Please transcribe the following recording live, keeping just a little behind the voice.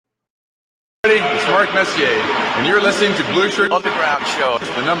Mark Messier, and you're listening to Blue Shirt Underground Show,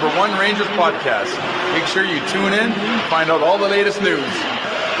 the #1 Rangers podcast. Make sure you tune in and find out all the latest news.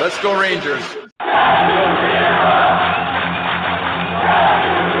 Let's go Rangers.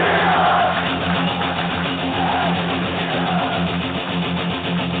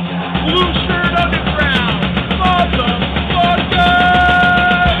 Blue Shirt Underground, motherfucker!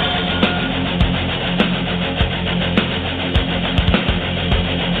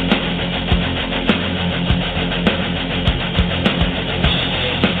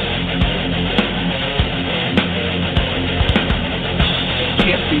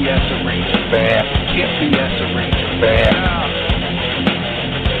 Can't BS a Ranger fan. Can't BS a Ranger fan.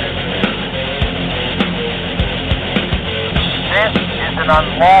 This is an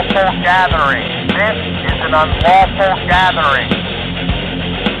unlawful gathering. This is an unlawful gathering.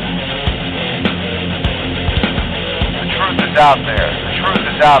 The truth is out there. The truth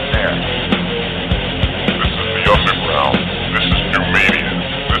is out there. This is the underground. This is new media.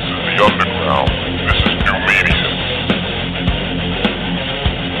 This is the underground. This is new media.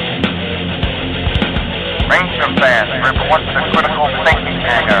 Ranger fans, report to the critical thinking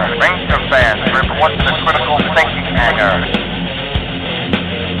hangar. Ranger fans, report to the critical thinking hangar.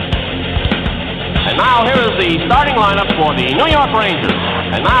 And now here is the starting lineup for the New York Rangers.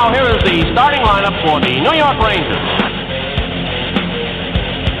 And now here is the starting lineup for the New York Rangers.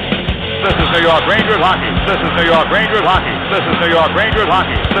 This is New York Rangers hockey. This is New York Rangers hockey. This is New York Rangers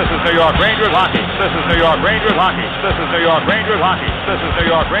hockey. This is New York Rangers hockey. This is New York Rangers hockey. This is New York Rangers hockey. This is New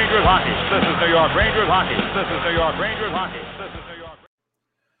York Rangers hockey. This is New York Rangers hockey. This is New York Rangers hockey. This is New York.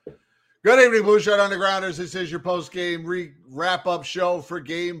 Good evening, Blue Shirt Undergrounders. This is your post-game wrap-up show for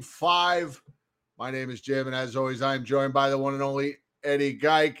Game 5. My name is Jim, and as always, I am joined by the one and only Eddie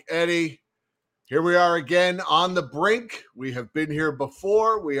Geik. Eddie, here we are again on the brink. We have been here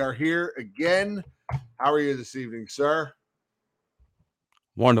before. We are here again. How are you this evening, sir?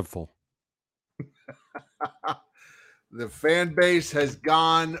 Wonderful. The fan base has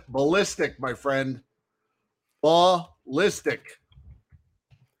gone ballistic, my friend. Ballistic.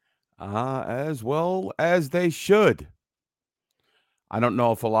 As well as they should. I don't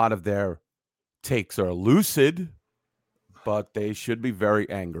know if a lot of their takes are lucid, but they should be very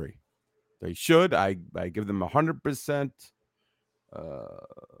angry. They should. I give them 100%,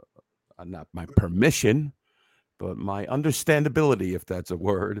 not my permission, but my understandability, if that's a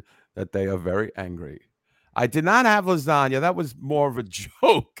word, that they are very angry. I did not have lasagna. That was more of a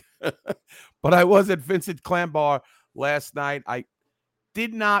joke. But I was at Vincent Clambar last night. I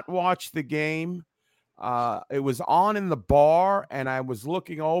did not watch the game. It was on in the bar, and I was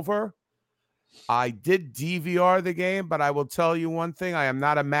looking over. I did DVR the game, but I will tell you one thing. I am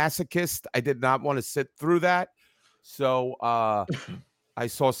not a masochist. I did not want to sit through that. So I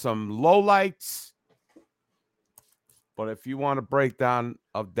saw some lowlights. But if you want a breakdown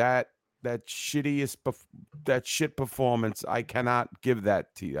of that shit performance, I cannot give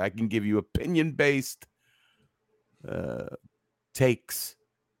that to you. I can give you opinion-based takes.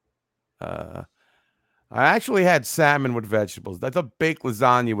 I actually had salmon with vegetables. I thought baked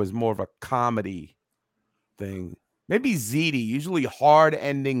lasagna was more of a comedy thing. Maybe ziti, usually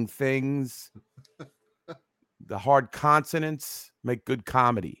hard-ending things. The hard consonants make good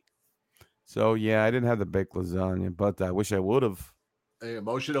comedy. So, yeah, I didn't have the baked lasagna, but I wish I would have. Hey,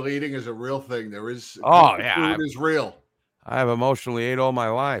 emotional eating is a real thing. There is. Oh, yeah. Food is real. I have emotionally ate all my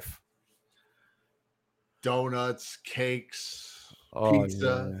life. Donuts, cakes, Oh,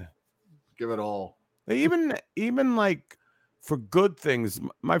 pizza. yeah. Give it all. Even like for good things,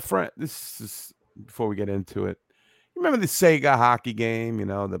 my friend, this is before we get into it. You remember the Sega hockey game,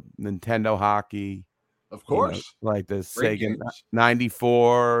 the Nintendo hockey? Of course. Like the Great Sega games.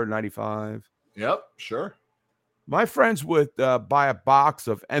 94, 95. Yep, sure. My friends would buy a box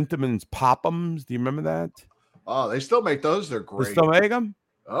of Entenmann's Pop-Ems. Do you remember that? Oh, they still make those. They're They great. still make them?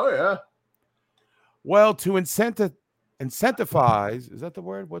 Oh, yeah. Well, to incentivize, is that the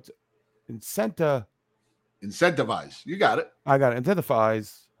word? What's Incentivize. You got it. I got it.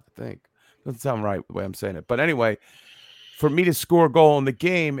 Incentivize, I think. Doesn't sound right the way I'm saying it. But anyway, for me to score a goal in the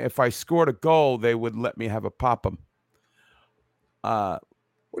game, if I scored a goal, they would let me have a Pop-Em. What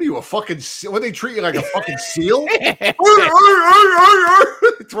are you, a fucking seal? What, they treat you like a fucking seal?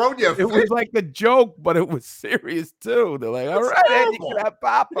 Throwing you a It was like a joke, but it was serious too. They're like, all right, Ed, you can have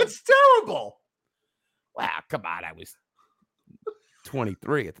Pop-Em. It's terrible. Wow, come on. I was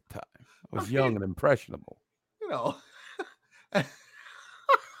 23 at the time. I was young and impressionable. You know.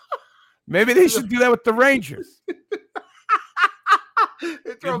 Maybe they should do that with the Rangers.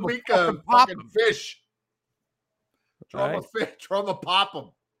 They throw Give 'em a Mika fucking a pop fucking fish. Throw him a fish. Throw him a pop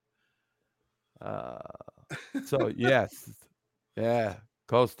him. So yes, yeah,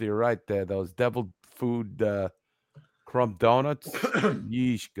 Costa, you're right there. Those devil food crumb donuts,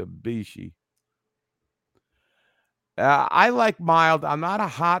 yeesh gabishi. I like mild. I'm not a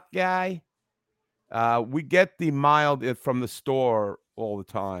hot guy. We get the mild from the store all the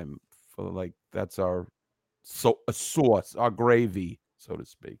time. For like that's our a sauce, our gravy, so to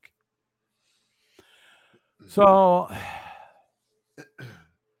speak. So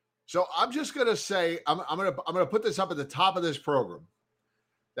So I'm just gonna say I'm gonna put this up at the top of this program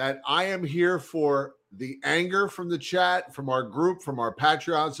that I am here for the anger from the chat, from our group, from our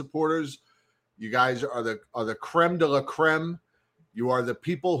Patreon supporters. You guys are the creme de la creme. You are the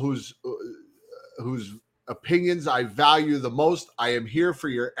people whose opinions I value the most. I am here for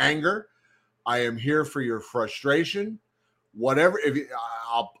your anger. I am here for your frustration. Whatever. If you,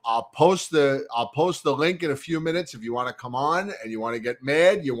 I'll post the link in a few minutes if you want to come on and you want to get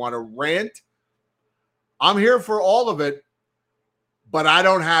mad, you want to rant. I'm here for all of it, but I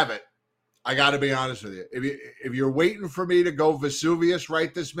don't have it. I got to be honest with you. If you're waiting for me to go Vesuvius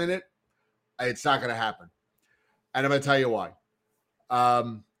right this minute, it's not going to happen. And I'm going to tell you why.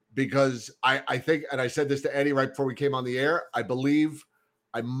 Because I think, and I said this to Eddie right before we came on the air, I believe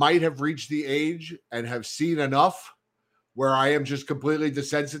I might have reached the age and have seen enough where I am just completely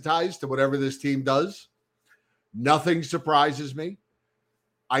desensitized to whatever this team does. Nothing surprises me.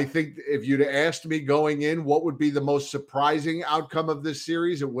 I think if you'd asked me going in, what would be the most surprising outcome of this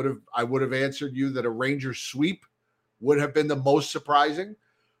series, I would have answered you that a Rangers sweep would have been the most surprising.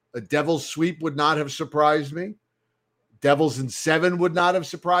 A Devils sweep would not have surprised me. Devils in 7 would not have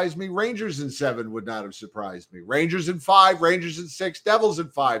surprised me. Rangers in 7 would not have surprised me. Rangers in 5, Rangers in 6, Devils in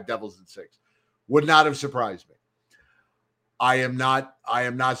 5, Devils in 6 would not have surprised me. I am not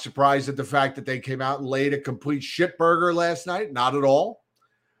surprised at the fact that they came out and laid a complete shitburger last night. Not at all.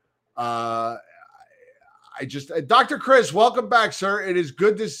 Dr. Chris, welcome back, sir. It is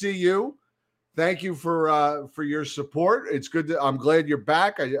good to see you. Thank you for your support. It's good. I'm glad you're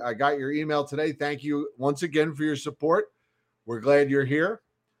back. I got your email today. Thank you once again for your support. We're glad you're here.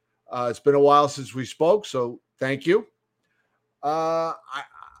 It's been a while since we spoke, so thank you. And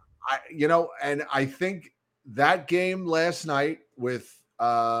I think that game last night with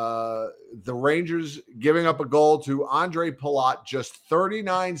the Rangers giving up a goal to Andre Palat just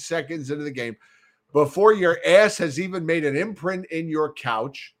 39 seconds into the game, before your ass has even made an imprint in your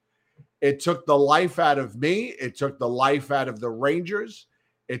couch. It took the life out of me. It took the life out of the Rangers.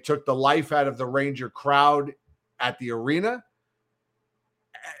 It took the life out of the Ranger crowd at the arena.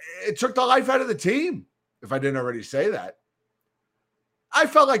 It took the life out of the team, if I didn't already say that. I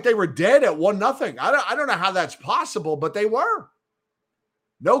felt like they were dead at 1-0. I don't know how that's possible, but they were.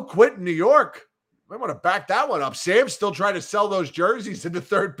 No quit in New York. I want to back that one up. Sam's still trying to sell those jerseys in the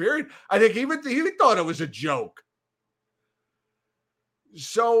third period. I think he thought it was a joke.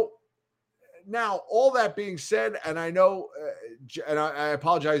 So now, all that being said, and I know, and I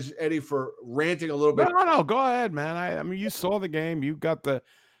apologize, Eddie, for ranting a little bit. No, go ahead, man. I mean, you saw the game. You got the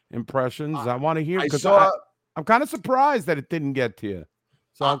impressions. I want to hear, because I'm kind of surprised that it didn't get to you.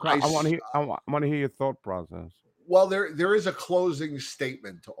 So I want to hear your thought process. Well, there is a closing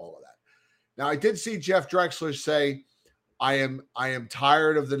statement to all of that. Now, I did see Jeff Drexler say, I am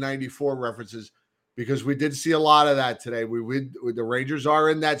tired of the 94 references, because we did see a lot of that today. The Rangers are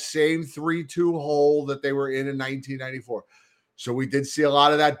in that same 3-2 hole that they were in 1994. So we did see a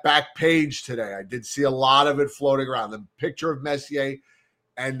lot of that back page today. I did see a lot of it floating around. The picture of Messier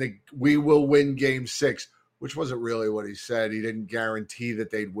and we will win game 6, which wasn't really what he said. He didn't guarantee that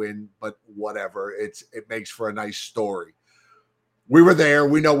they'd win, but whatever. It makes for a nice story. We were there.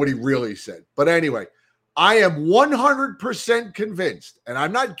 We know what he really said. But anyway, I am 100% convinced, and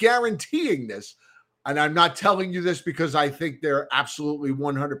I'm not guaranteeing this, and I'm not telling you this because I think they're absolutely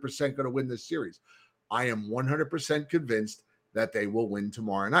 100% going to win this series. I am 100% convinced that they will win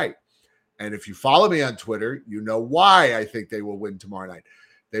tomorrow night. And if you follow me on Twitter, you know why I think they will win tomorrow night.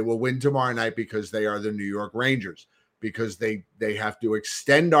 They will win tomorrow night because they are the New York Rangers, because they have to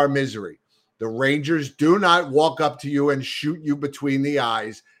extend our misery. The Rangers do not walk up to you and shoot you between the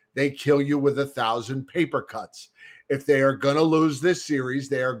eyes. They kill you with 1,000 paper cuts. If they are going to lose this series,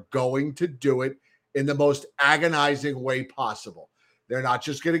 they are going to do it in the most agonizing way possible. They're not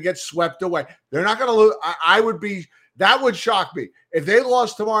just going to get swept away. They're not going to lose. That would shock me. If they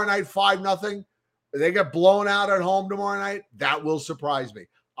lost tomorrow night 5-0, they get blown out at home tomorrow night, that will surprise me.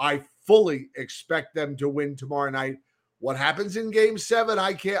 I fully expect them to win tomorrow night. What happens in game 7,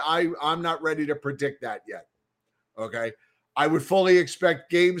 I'm not ready to predict that yet. Okay. I would fully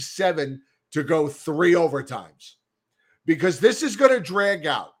expect game 7 to go 3 overtimes, because this is going to drag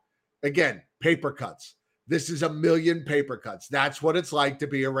out. Again, paper cuts. This is a million paper cuts. That's what it's like to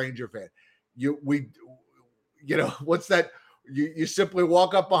be a Ranger fan. What's that? You simply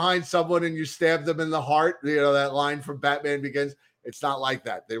walk up behind someone and you stab them in the heart. That line from Batman Begins. It's not like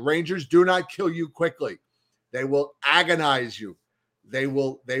that. The Rangers do not kill you quickly. They will agonize you. They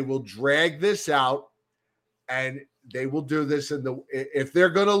will drag this out, and they will do this if they're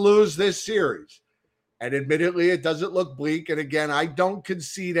going to lose this series. And admittedly, it doesn't look bleak. And again, I don't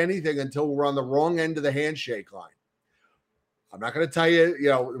concede anything until we're on the wrong end of the handshake line. I'm not going to tell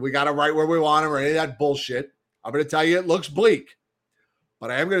you, we got it right where we want them or any of that bullshit. I'm going to tell you it looks bleak. But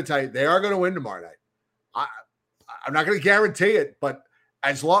I am going to tell you they are going to win tomorrow night. I'm not going to guarantee it, but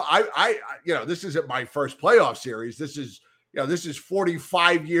as long this isn't my first playoff series. This is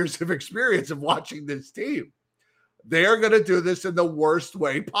 45 years of experience of watching this team. They are going to do this in the worst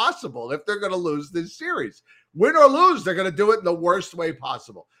way possible if they're going to lose this series. Win or lose, they're going to do it in the worst way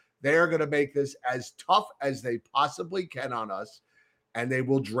possible. They are going to make this as tough as they possibly can on us, and they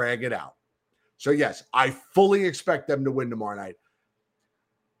will drag it out. So, yes, I fully expect them to win tomorrow night.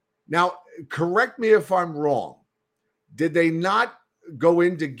 Now, correct me if I'm wrong. Did they not go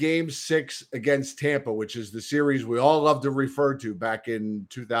into Game 6 against Tampa, which is the series we all love to refer to back in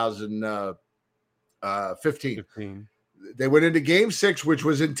 2015? They went into Game 6, which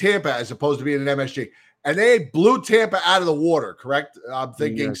was in Tampa as opposed to being in MSG. And they blew Tampa out of the water, correct? I'm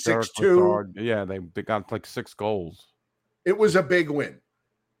thinking 6-2. Yeah, they got like 6 goals. It was a big win.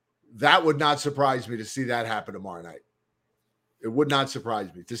 That would not surprise me to see that happen tomorrow night. It would not surprise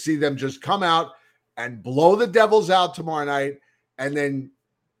me to see them just come out and blow the Devils out tomorrow night and then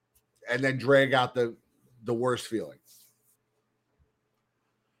drag out the worst feeling.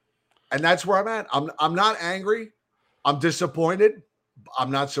 And that's where I'm at. I'm not angry. I'm disappointed.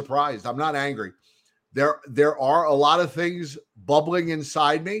 I'm not surprised. I'm not angry. There are a lot of things bubbling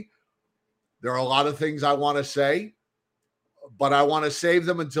inside me. There are a lot of things I want to say, but I want to save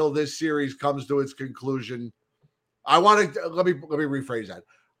them until this series comes to its conclusion. Let me rephrase that.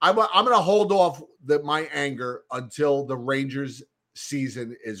 I'm going to hold off my anger until the Rangers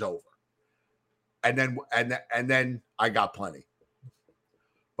season is over. And then I got plenty.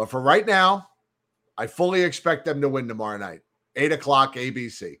 But for right now, I fully expect them to win tomorrow night. 8 o'clock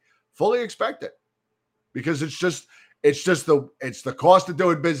ABC. Fully expect it. Because it's the cost of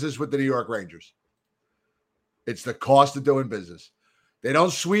doing business with the New York Rangers. It's the cost of doing business. They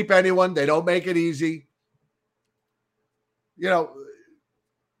don't sweep anyone. They don't make it easy.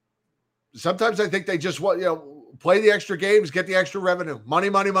 Sometimes I think they just want, play the extra games, get the extra revenue.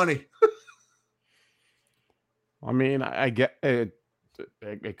 Money, money, money. I mean, I get it.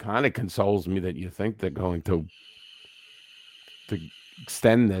 It kind of consoles me that you think they're going to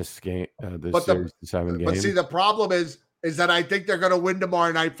extend this game, series to 7 games. But see, the problem is that I think they're going to win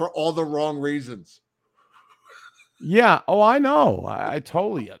tomorrow night for all the wrong reasons. Yeah. Oh, I know. I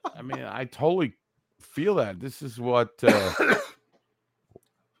totally feel that. This is what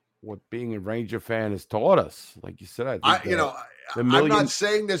being a Ranger fan has taught us. Like you said, I'm not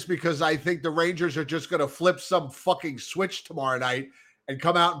saying this because I think the Rangers are just going to flip some fucking switch tomorrow night and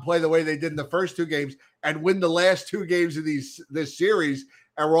come out and play the way they did in the first 2 games and win the last 2 games of this series,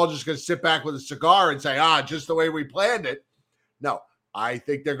 and we're all just going to sit back with a cigar and say, just the way we planned it. No, I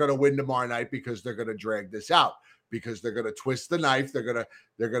think they're going to win tomorrow night because they're going to drag this out, because they're going to twist the knife. They're going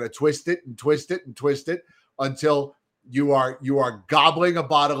to twist it and twist it and twist it until you are gobbling a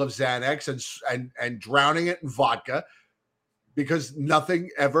bottle of Xanax and drowning it in vodka, because nothing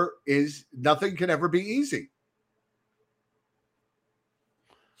can ever be easy.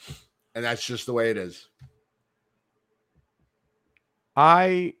 And that's just the way it is.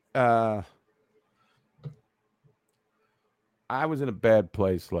 I was in a bad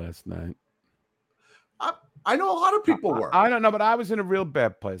place last night. I know a lot of people were. I don't know, but I was in a real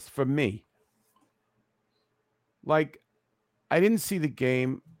bad place for me. Like, I didn't see the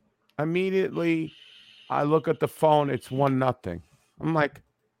game. Immediately, I look at the phone. It's 1-0. I'm like,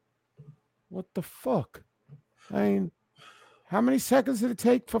 what the fuck? I mean, how many seconds did it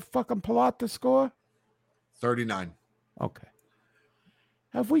take for fucking Palat to score? 39. Okay.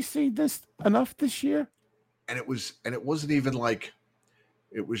 Have we seen this enough this year? And it wasn't even like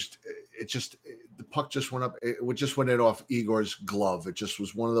the puck just went up. It just went off Igor's glove. It just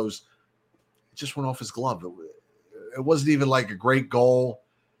was one of those. It just went off his glove. It wasn't even like a great goal.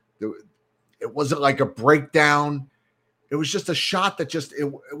 It wasn't like a breakdown. It was just a shot that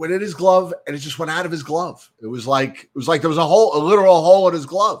it went in his glove and it just went out of his glove. It was like there was a literal hole in his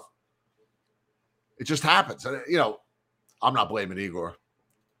glove. It just happens. And, I'm not blaming Igor.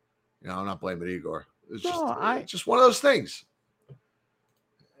 I'm not blaming Igor. It's just one of those things.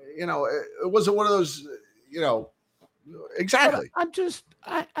 it wasn't one of those, exactly.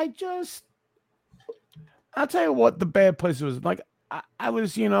 I'll tell you what the bad place was. Like, I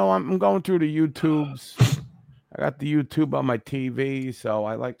was, I'm going through the YouTubes. I got the YouTube on my TV, so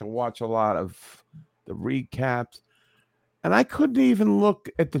I like to watch a lot of the recaps. And I couldn't even look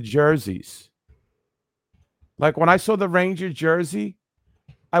at the jerseys. Like, when I saw the Ranger jersey,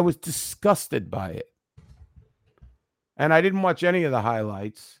 I was disgusted by it. And I didn't watch any of the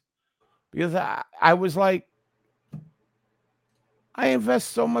highlights because I was like, I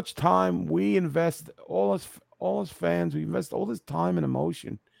invest so much time. We invest, all us fans, we invest all this time and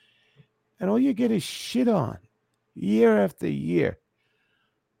emotion. And all you get is shit on year after year.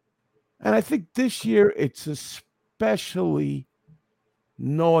 And I think this year it's especially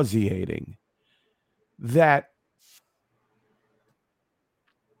nauseating that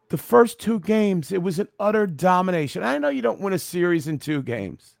the first 2 games, it was an utter domination. I know you don't win a series in 2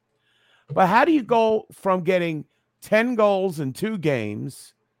 games, but how do you go from getting 10 goals in 2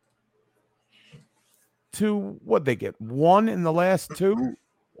 games to what they get 1 in the last 2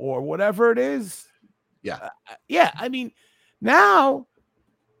 or whatever it is? Yeah. Yeah. I mean, now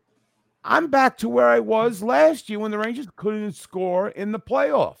I'm back to where I was last year when the Rangers couldn't score in the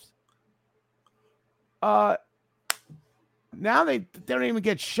playoffs. Now they don't even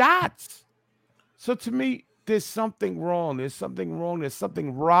get shots. So to me, there's something wrong. There's something wrong. There's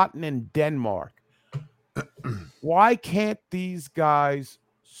something rotten in Denmark. Why can't these guys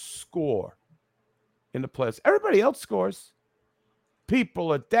score in the playoffs? Everybody else scores.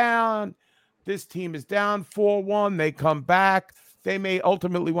 People are down. This team is down 4-1. They come back. They may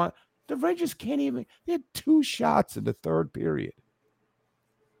ultimately win. The Rangers can't even. They had 2 shots in the third period.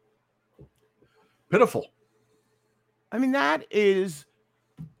 Pitiful. I mean, that is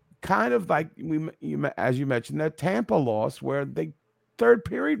kind of like as you mentioned, that Tampa loss where the third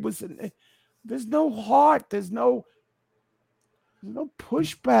period was. There's no heart. There's no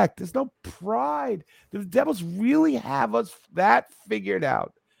pushback. There's no pride. The Devils really have us that figured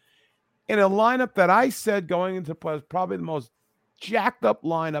out in a lineup that I said going into play is probably the most jacked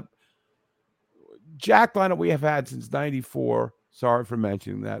lineup we have had since '94. Sorry for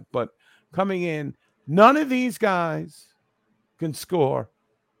mentioning that, but coming in, none of these guys can score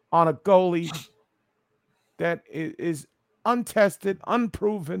on a goalie that is untested,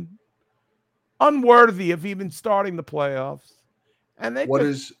 unproven, unworthy of even starting the playoffs. And they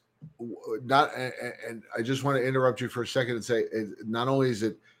not, and I just want to interrupt you for a second and say, not only is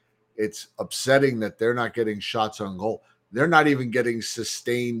it's upsetting that they're not getting shots on goal, they're not even getting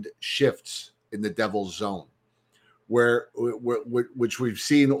sustained shifts in the Devils zone, which we've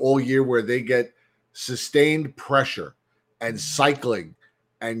seen all year, where they get sustained pressure and cycling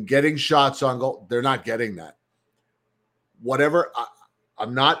and getting shots on goal. They're not getting that.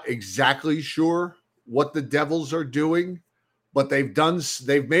 I'm not exactly sure what the Devils are doing, but they've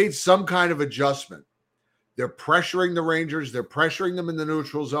made some kind of adjustment. They're pressuring the Rangers. They're pressuring them in the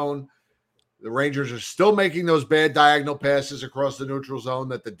neutral zone. The Rangers are still making those bad diagonal passes across the neutral zone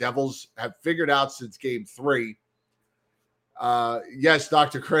that the Devils have figured out since Game 3. Yes,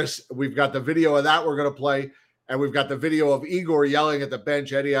 Dr. Chris, we've got the video of that we're going to play, and we've got the video of Igor yelling at the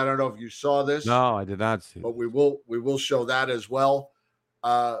bench. Eddie, I don't know if you saw this. No, I did not see it. But we will show that as well.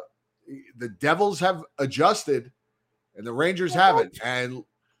 The Devils have adjusted, and the Rangers haven't. And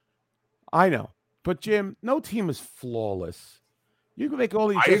I know, but Jim, no team is flawless. You can make all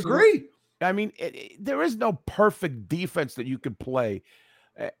these. I agree. I mean, there is no perfect defense that you could play,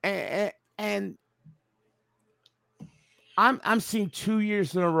 and I'm seeing 2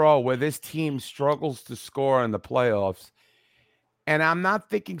 years in a row where this team struggles to score in the playoffs, and I'm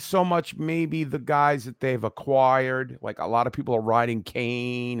not thinking so much maybe the guys that they've acquired. Like a lot of people are riding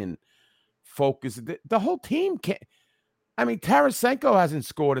Kane and focus. The whole team can't. I mean, Tarasenko hasn't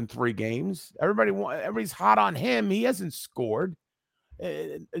scored in 3 games. Everybody's hot on him. He hasn't scored.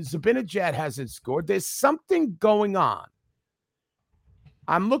 Zibanejad hasn't scored. There's something going on.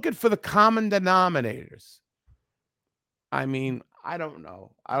 I'm looking for the common denominators. I mean, I don't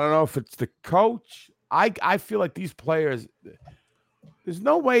know. I don't know if it's the coach. I feel like these players, there's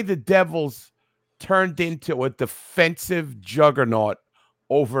no way the Devils turned into a defensive juggernaut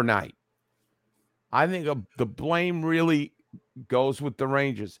overnight. I think the blame really goes with the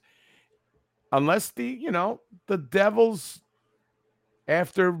Rangers. Unless the Devils,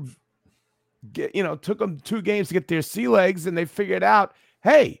 after took them 2 games to get their sea legs, and they figured out,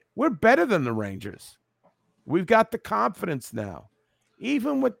 hey, we're better than the Rangers. We've got the confidence now,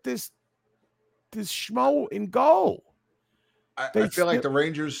 even with this schmo in goal. I feel like the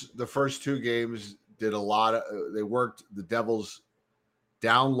Rangers, the first 2 games, did a lot of. They worked the Devils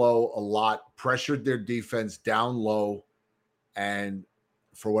down low a lot, pressured their defense down low, and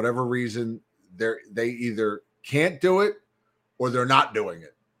for whatever reason, they either can't do it or they're not doing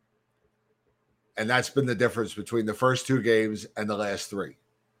it. And that's been the difference between the first 2 games and the last 3.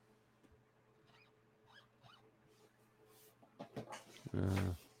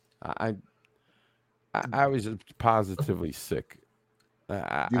 I was just positively sick.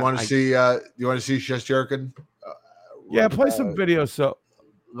 You want to see? You want to see Shesterkin? Yeah, play some video. So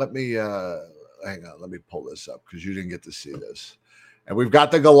let me hang on. Let me pull this up because you didn't get to see this. And we've got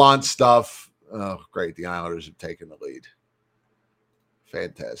the Gallant stuff. Oh, great! The Islanders have taken the lead.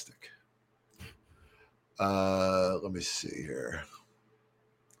 Fantastic. Let me see here.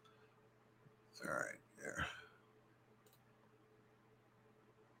 All right, there.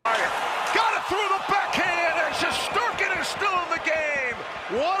 Got it through the backhand, and Shesterkin is still in the game.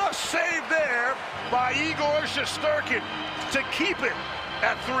 What a save there by Igor Shesterkin to keep it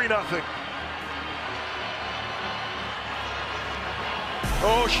at 3-0.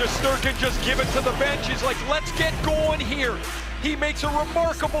 Oh, Shesterkin just give it to the bench. He's like, let's get going here. He makes a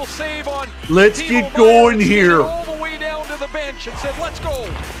remarkable save on. Let's get going here. All the way down to the bench and said, let's go.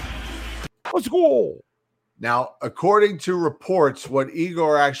 Let's go. Now, according to reports, what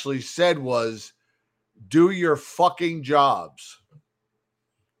Igor actually said was, do your fucking jobs.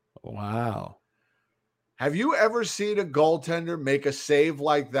 Wow. Have you ever seen a goaltender make a save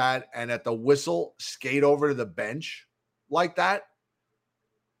like that and at the whistle skate over to the bench like that?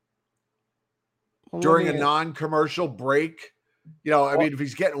 Well, during a non-commercial break? You know, I mean, if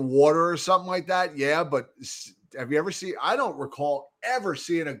he's getting water or something like that, yeah, but have you ever seen, I don't recall ever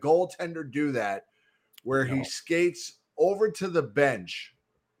seeing a goaltender do that where he skates over to the bench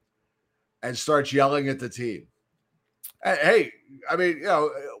and starts yelling at the team. Hey, I mean, you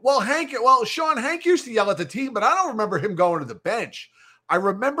know, Sean Hank used to yell at the team, but I don't remember him going to the bench. I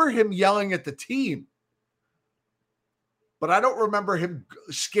remember him yelling at the team, but I don't remember him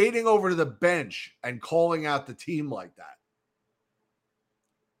skating over to the bench and calling out the team like that.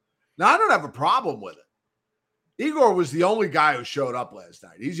 Now, I don't have a problem with it. Igor was the only guy who showed up last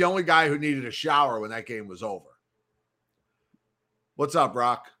night. He's the only guy who needed a shower when that game was over. What's up,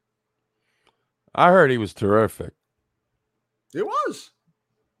 Brock? I heard he was terrific. He was.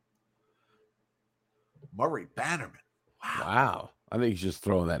 Murray Bannerman. Wow. I think he's just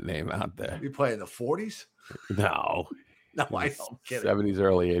throwing that name out there. He play in the 40s? No. No, I don't get it. 70s,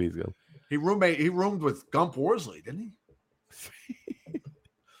 early 80s. He roomed with Gump Worsley, didn't he?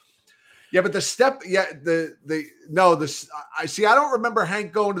 Yeah, but the step, I see. I don't remember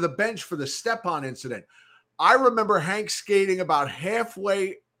Hank going to the bench for the step-on incident. I remember Hank skating about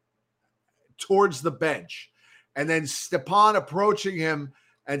halfway towards the bench, and then Stepan approaching him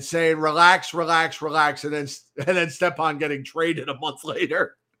and saying, "Relax, relax, relax," and then Stepan getting traded a month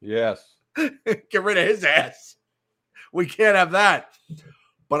later. Yes, get rid of his ass. We can't have that.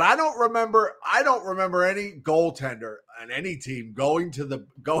 But I don't remember any goaltender on any team going to the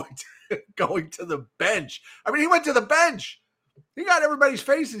bench. I mean, he went to the bench. He got everybody's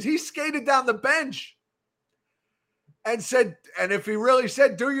faces. He skated down the bench and said, and if he really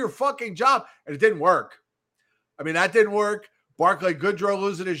said, do your fucking job, and it didn't work. I mean, that didn't work. Barclay Goodrow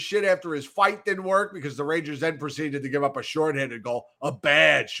losing his shit after his fight didn't work because the Rangers then proceeded to give up a shorthanded goal, a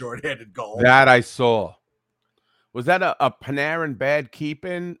bad shorthanded goal. That I saw. Was that a Panarin bad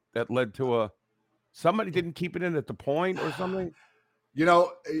keep-in that led to somebody didn't keep it in at the point or something? You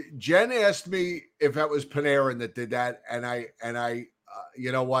know, Jen asked me if that was Panarin that did that, and I,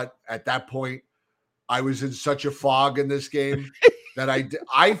 you know what? At that point, I was in such a fog in this game that I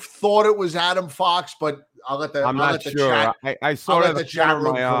thought it was Adam Fox, but I'll let the sure. I saw I'll it let the chat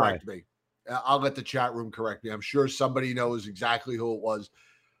room correct eye. me. I'll let the chat room correct me. I'm sure somebody knows exactly who it was.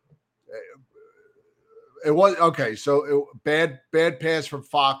 It was okay. So bad pass from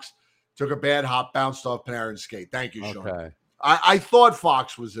Fox, took a bad hop, bounced off Panarin's skate. Thank you, Sean. Okay. I thought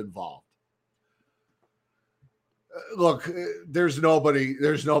Fox was involved. Look, there's nobody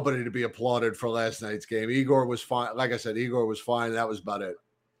to be applauded for last night's game. Igor was fine. Like I said, Igor was fine. That was about it.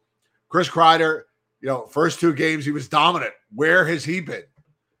 Chris Kreider, you know, first 2 games he was dominant. Where has he been?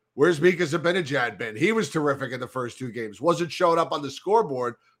 Where's Mika Zibanejad been? He was terrific in the first 2 games. Wasn't showing up on the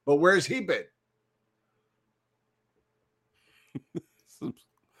scoreboard, but where's he been?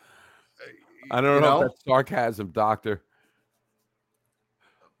 I don't know if that's sarcasm, Dr.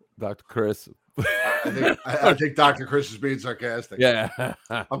 Chris. I think Dr. Chris is being sarcastic. Yeah.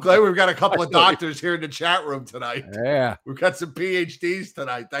 I'm glad we've got a couple of doctors here in the chat room tonight. Yeah. We've got some PhDs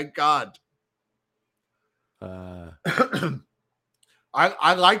tonight. Thank God. I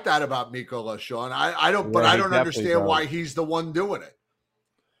like that about Mikola, Sean. I don't understand why he's the one doing it.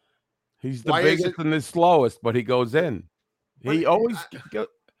 He's the Why is biggest it? and the slowest, but he goes in. But He always go.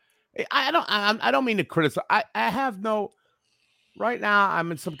 I don't mean to criticize. I have no. Right now,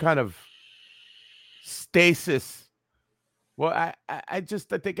 I'm in some kind of stasis. Well, I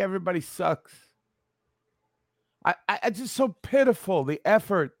think everybody sucks. I just so pitiful. The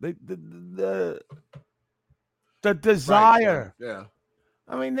effort, the desire. Right, yeah.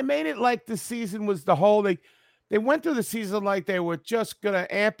 I mean, they made it like the season was the whole. They went through the season like they were just gonna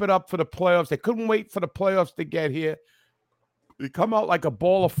amp it up for the playoffs. They couldn't wait for the playoffs to get here. They come out like a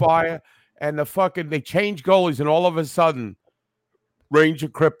ball of fire, and they change goalies, and all of a sudden, Ranger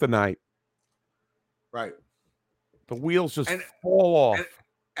kryptonite. Right. The wheels just fall off.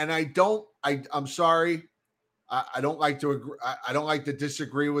 And I'm sorry. I don't like to agree. I don't like to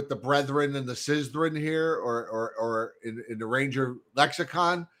disagree with the brethren and the Sizzrin here, or in the Ranger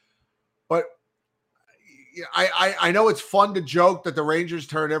lexicon. But I know it's fun to joke that the Rangers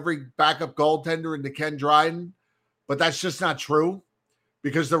turn every backup goaltender into Ken Dryden, but that's just not true,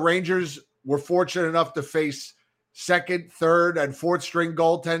 because the Rangers were fortunate enough to face second, third, and fourth string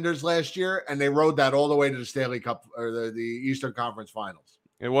goaltenders last year, and they rode that all the way to the Stanley Cup or the Eastern Conference Finals.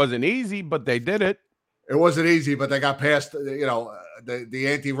 It wasn't easy, but they did it. It wasn't easy, but they got past, the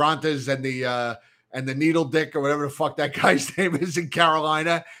Anti-Rantas and the Needle Dick or whatever the fuck that guy's name is in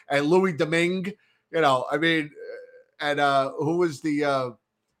Carolina, and Louis Domingue. I mean, and who was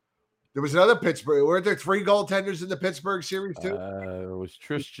there was another Pittsburgh. Weren't there 3 goaltenders in the Pittsburgh series too? It was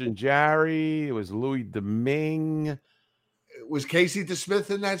Tristan Jarry. It was Louis Domingue. Was Casey DeSmith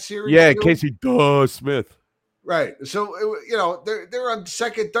in that series? Yeah, too? Casey Smith. Right. So, they're on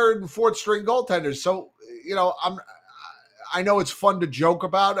second, third, and fourth string goaltenders. So, I know it's fun to joke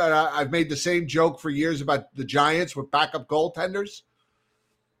about. And I've made the same joke for years about the Giants with backup goaltenders,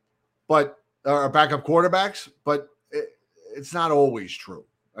 or backup quarterbacks, but it's not always true.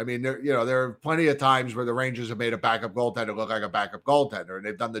 I mean, there are plenty of times where the Rangers have made a backup goaltender look like a backup goaltender, and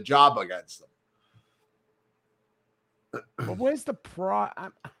they've done the job against them. But where's the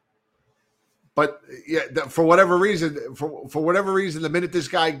But yeah, for whatever reason, the minute this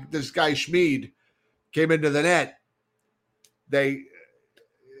guy Schmid came into the net, they've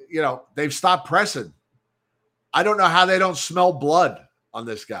stopped pressing. I don't know how they don't smell blood on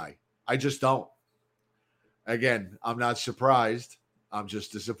this guy. I just don't. Again, I'm not surprised. I'm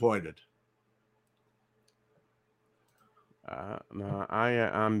just disappointed. No,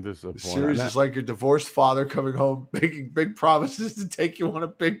 I'm disappointed. The series is like your divorced father coming home, making big promises to take you on a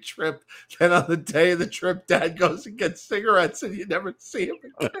big trip. Then on the day of the trip, dad goes and gets cigarettes and you never see him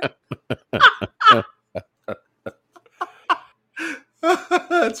again.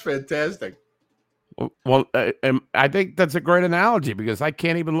 That's fantastic. Well, I think that's a great analogy, because I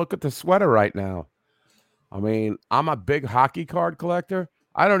can't even look at the sweater right now. I mean, I'm a big hockey card collector.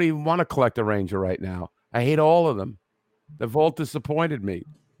 I don't even want to collect a Ranger right now. I hate all of them. They've all disappointed me.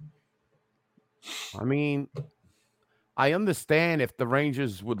 I mean, I understand if the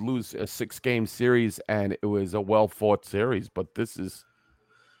Rangers would lose a 6-game series and it was a well-fought series, but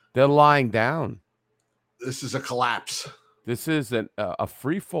they're lying down. This is a collapse. This is a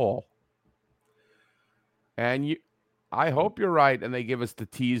free fall. And I hope you're right, and they give us the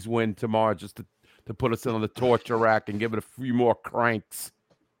tease win tomorrow just to put us on the torture rack and give it a few more cranks,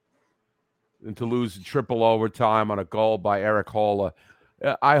 and to lose in triple overtime on a goal by Eric Holla.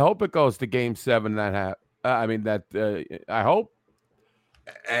 I hope it goes to Game 7. I hope.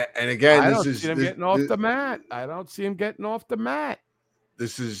 And again, I don't see him getting off the mat. I don't see him getting off the mat.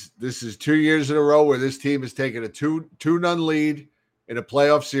 This is 2 years in a row where this team has taken a 2-0 lead in a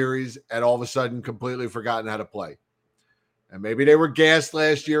playoff series and all of a sudden completely forgotten how to play. And maybe they were gassed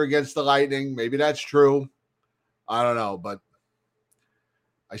last year against the Lightning. Maybe that's true. I don't know, but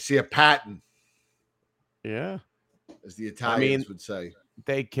I see a pattern. Yeah. As the Italians would say.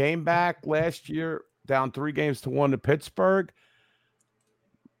 They came back last year down 3-1 to Pittsburgh.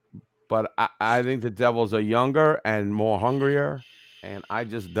 But I think the Devils are younger and more hungrier, and I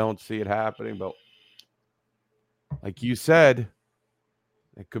just don't see it happening. But like you said,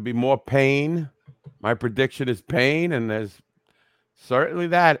 it could be more pain. My prediction is pain, and there's certainly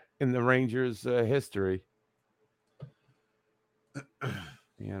that in the Rangers' history.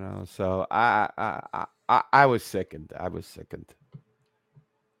 So I was sickened.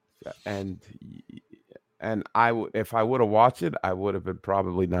 And if I would have watched it, I would have been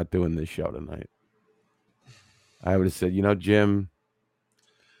probably not doing this show tonight. I would have said, Jim,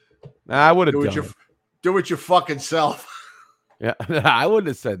 I would have done it. Do it your fucking self. Yeah, I wouldn't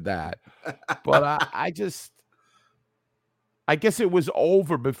have said that. But I guess it was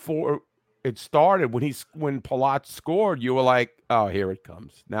over before it started when Palat scored. You were like, "Oh, here it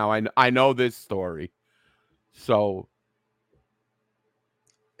comes." Now I know this story, so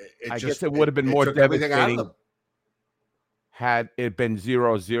I guess it would have been more devastating had it been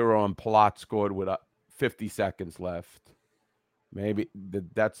 0-0 and Palat scored with 50 seconds left. Maybe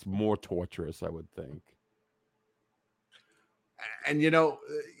that's more torturous, I would think. And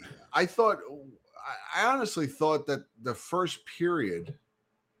I honestly thought that the first period,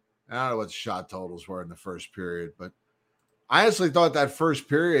 I don't know what the shot totals were in the first period, but I honestly thought that first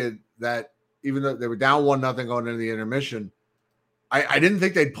period, that even though they were down 1-0 going into the intermission, I didn't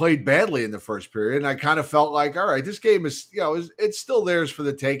think they'd played badly in the first period. And I kind of felt like, all right, this game is, it's still theirs for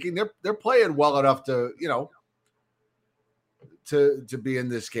the taking. They're playing well enough to, to be in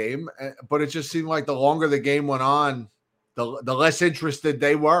this game. But it just seemed like the longer the game went on, the less interested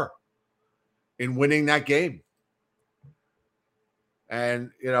they were in winning that game.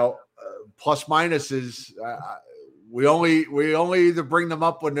 And, plus minuses, we only either bring them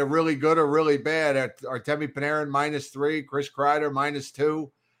up when they're really good or really bad. Artemi Panarin -3, Chris Kreider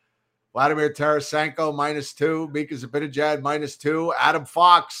 -2, Vladimir Tarasenko -2, Mika Zibanejad -2, Adam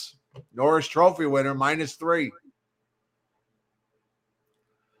Fox, Norris Trophy winner -3.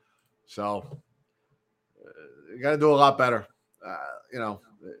 So you got to do a lot better.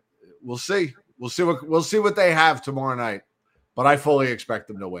 We'll see. We'll see what they have tomorrow night. But I fully expect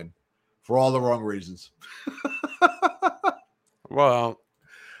them to win for all the wrong reasons. Well,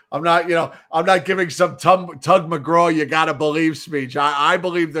 I'm not giving some Tug McGraw, you got to believe speech. I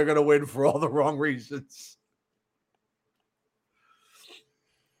believe they're going to win for all the wrong reasons.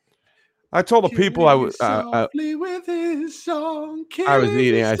 I told the people I was with his song, I was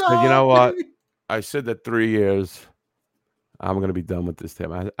eating. I said, you know what? I said that 3 years, I'm going to be done with this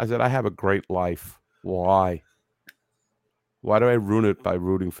team. I said, I have a great life. Why? Why do I ruin it by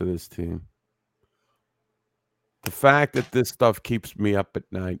rooting for this team? The fact that this stuff keeps me up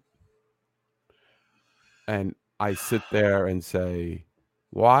at night, and I sit there and say,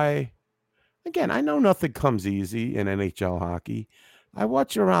 why? Again, I know nothing comes easy in NHL hockey. I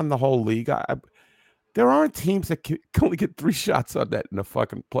watch around the whole league. There aren't teams that can only get 3 shots on net in a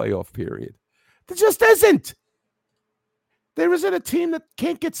fucking playoff period. There just isn't. There isn't a team that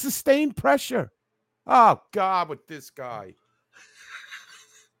can't get sustained pressure. Oh, God, with this guy.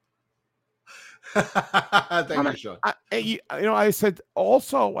 Thank you, Sean. I said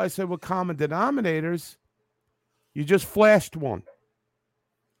with common denominators, you just flashed one.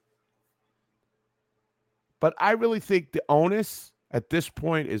 But I really think the onus at this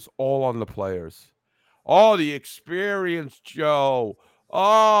point is all on the players. Oh, the experience, Joe.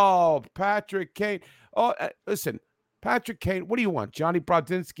 Oh, Patrick Kane. Oh, listen, Patrick Kane, what do you want? Johnny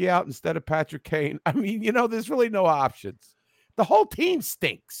Brodzinski out instead of Patrick Kane? I mean, there's really no options. The whole team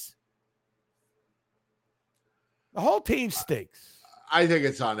stinks. The whole team stinks. I think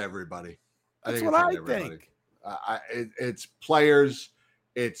it's on everybody. That's what I think. It's players,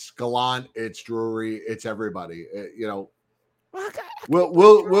 it's Gallant, it's Drury, it's everybody.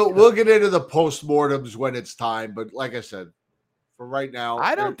 We'll get into the postmortems when it's time. But like I said, for right now,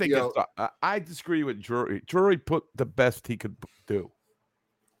 I don't think I disagree with Drury. Drury put the best he could do.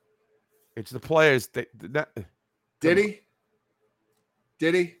 It's the players that did he?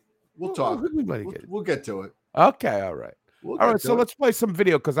 We'll talk. We'll get to it. Okay, all right. All right, so let's play some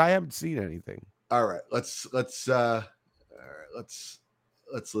video because I haven't seen anything. All right, let's listen to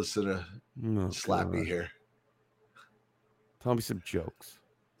Slappy here. Tell me some jokes.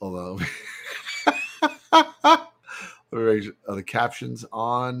 Hold on. Are the captions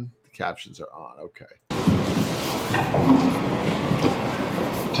on? The captions are on. Okay.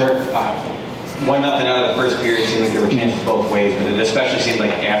 1-0 out of the first period seemed like there were chances both ways, but it especially seemed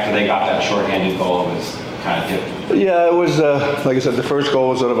like after they got that shorthanded goal, it was kind of different. Yeah, it was, like I said, the first goal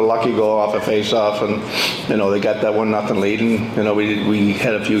was sort of a lucky goal off a face-off, and, they got that 1-0 lead, and, we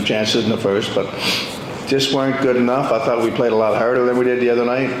had a few chances in the first, but just weren't good enough. I thought we played a lot harder than we did the other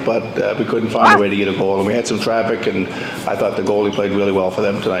night, but we couldn't find a way to get a goal, and we had some traffic, and I thought the goalie played really well for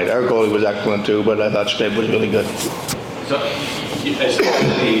them tonight. Our goalie was excellent too, but I thought Schmidt was really good. So, as far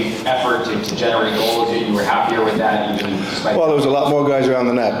as the effort to generate goals, you were happier with that, even despite... Well, there was a lot more guys around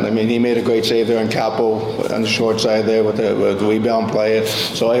the net. I mean, he made a great save there on Capo on the short side there with the rebound play.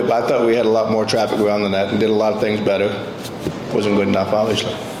 So I thought we had a lot more traffic around the net and did a lot of things better. Wasn't good enough,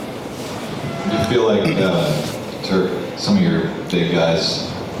 obviously. Do you feel like some of your big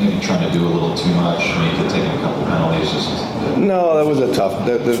guys maybe trying to do a little too much? Maybe you could take a couple penalties. No, that was a tough.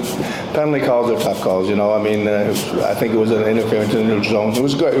 The penalty calls are tough calls. I mean, I think it was an interference in the neutral zone. It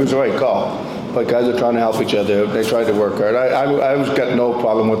was good. It was the right call. But guys are trying to help each other. They tried to work hard. I was got no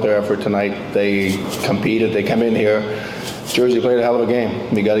problem with their effort tonight. They competed. They come in here. Jersey played a hell of a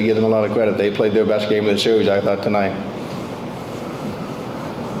game. You got to give them a lot of credit. They played their best game of the series, I thought, tonight.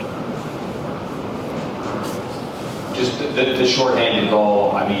 Just the shorthanded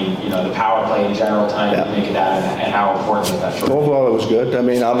goal. I mean, the power play in general, trying to make it that, and how important was that short? Overall, it was good. I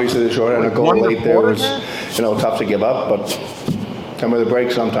mean, obviously the shorthanded goal late there was, tough to give up, but come with a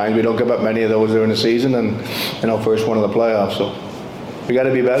break sometimes. We don't give up many of those during the season, and first one of the playoffs. So we got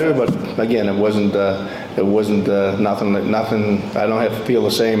to be better. But again, it wasn't nothing. I don't have to feel the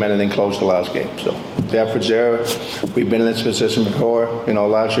same anything close to last game. So the effort's there. We've been in this position before.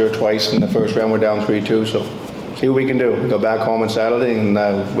 Last year twice in the first round we're down 3-2. So see what we can do. We go back home on Saturday and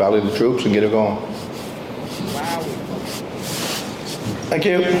rally the troops and get it going. Wow. Thank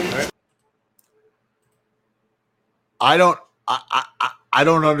you. I don't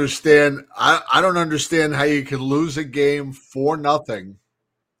understand. I don't understand how you can lose a game 4-0.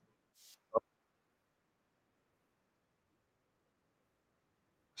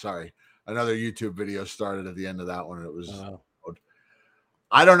 Sorry, another YouTube video started at the end of that one. And it was.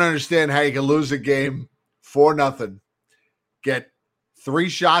 I don't understand how you can lose a game 4-0, get 3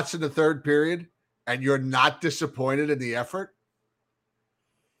 shots in the third period, and you're not disappointed in the effort.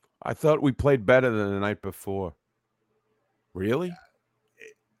 I thought we played better than the night before. Really?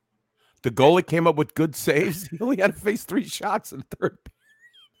 The goalie came up with good saves. He only had to face 3 shots in the third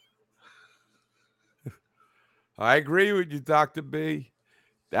period. I agree with you, Dr. B.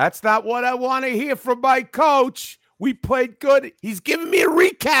 That's not what I want to hear from my coach. We played good. He's giving me a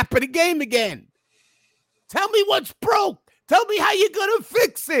recap of the game again. Tell me what's broke. Tell me how you're going to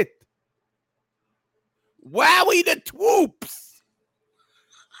fix it. Wowie the twoops.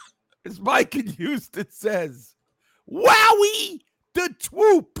 As Mike in Houston says. Wowie the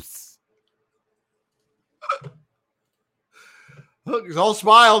twoops. Look, he's all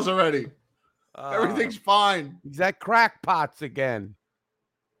smiles already. Everything's fine. He's at crackpots again.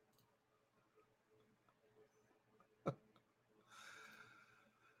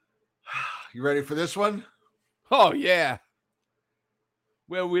 You ready for this one? Oh, yeah.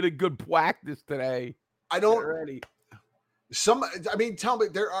 Well, we had a good practice today. I don't. Get ready. Tell me,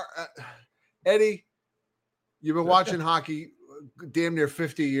 there are Eddie. You've been watching hockey damn near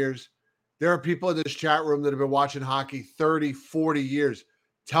 50 years. There are people in this chat room that have been watching hockey 30, 40 years.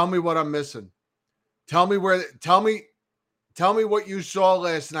 Tell me what I'm missing. Tell me what you saw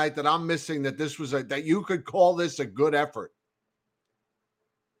last night that I'm missing, that you could call this a good effort.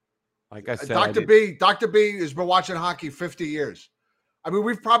 Like I said, Dr. B has been watching hockey 50 years. I mean,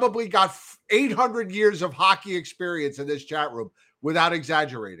 we've probably got 800 years of hockey experience in this chat room without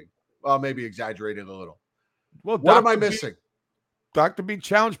exaggerating. Well, maybe exaggerating a little. Well, what am I missing? Dr. B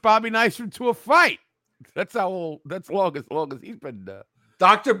challenged Bobby Nyström to a fight. That's how old. That's long as he's been.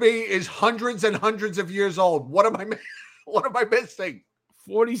 Dr. B is hundreds and hundreds of years old. What am I missing?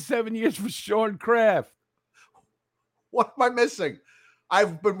 47 years for Sean Kraft. What am I missing?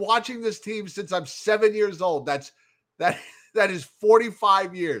 I've been watching this team since I'm 7 years old. That is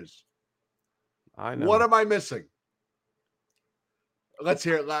 45 years. I know. What am I missing? Let's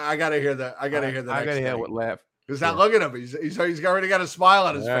hear it. I gotta hear that. I gotta hear that. I gotta hear what laugh. Because now look at him. He's already got a smile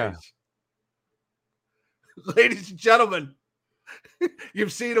on his face. Ladies and gentlemen,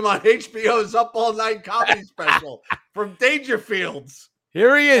 you've seen him on HBO's Up All Night comedy special from Dangerfields.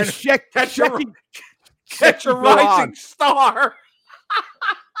 Here he is. Catch a rising star.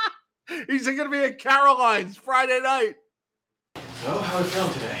 He's going to be at Caroline's Friday night. So, how are you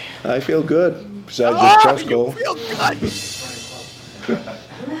feeling today? I feel good. Besides this chest goal. Feel good.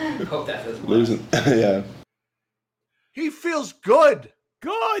 Hope that doesn't Losing. Yeah. He feels good.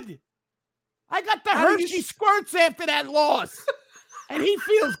 Good. I got the Hershey squirts after that loss. And he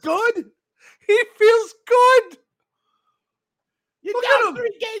feels good. He feels good. You down 3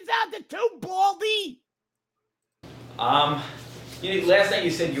 games out to 2, Baldy. Last night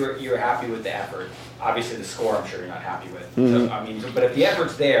you said you were happy with the effort. Obviously, the score I'm sure you're not happy with. Mm-hmm. So, but if the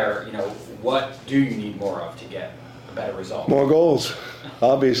effort's there, what do you need more of to get a better result? More goals,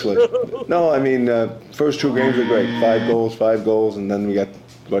 obviously. No, I mean, first 2 games were great. 5 goals, and then we got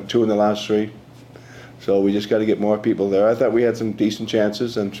 2 in the last 3. So we just got to get more people there. I thought we had some decent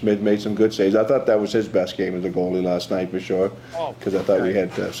chances, and Schmidt made some good saves. I thought that was his best game as a goalie last night for sure, because I thought we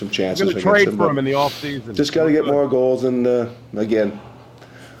had some chances. We're going to trade for him in the offseason. Just got to get more goals, and again,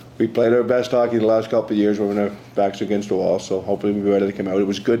 we played our best hockey the last couple of years when our backs against the wall. So hopefully we'll be ready to come out. It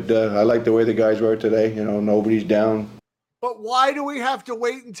was good. I like the way the guys were today. Nobody's down. But why do we have to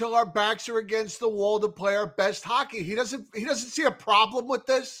wait until our backs are against the wall to play our best hockey? He doesn't see a problem with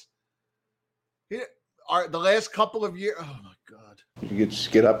this. The last couple of years. Oh my God! You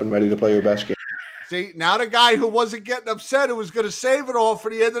just get up and ready to play your best game. See, now the guy who wasn't getting upset, who was going to save it all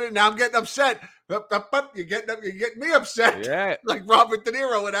for the end of it, now I'm getting upset. You're getting me upset. Yeah. Like Robert De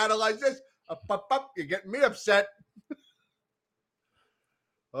Niro would analyze this. You're getting me upset.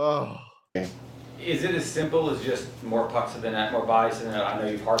 Oh. Is it as simple as just more pucks to the net, more bodies to the net? I know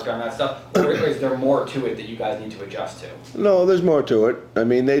you've harped on that stuff. Or is there more to it that you guys need to adjust to? No, there's more to it. I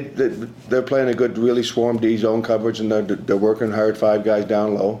mean, they're playing a good, really swarm D zone coverage, and they're working hard, 5 guys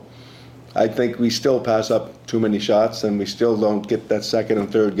down low. I think we still pass up too many shots, and we still don't get that second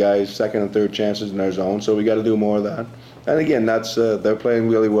and third chances in our zone. So we got to do more of that. And again, that's they're playing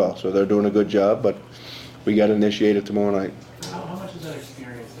really well, so they're doing a good job. But we got to initiate it tomorrow night. How much is that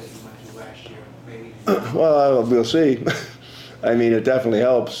experience that you went through last year? Maybe. Well, we'll see. I mean, it definitely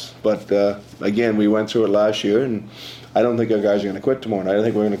helps. But again, we went through it last year, and I don't think our guys are going to quit tomorrow night. I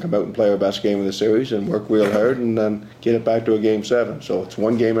think we're going to come out and play our best game of the series and work real hard and then get it back to a game 7. So it's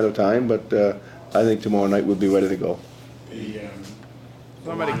one game at a time, but I think tomorrow night we'll be ready to go.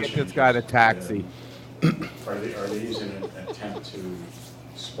 Somebody get this guy the taxi. Are these an attempt to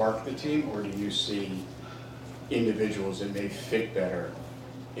spark the team, or do you see individuals that may fit better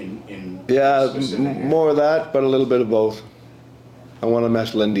in Yeah, more of that, but a little bit of both. I want to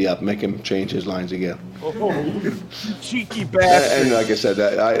mess Lindy up, make him change his lines again. Oh, cheeky bastard. And like I said,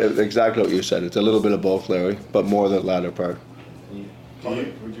 exactly what you said. It's a little bit of both, Larry, but more the latter part. Do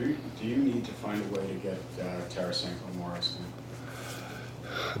you need to find a way to get Tarasenko more ice time?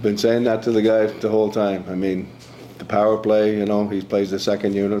 I've been saying that to the guy the whole time. I mean, the power play, he plays the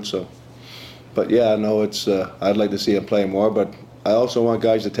second unit, so. But yeah, no, it's. I'd like to see him play more, but I also want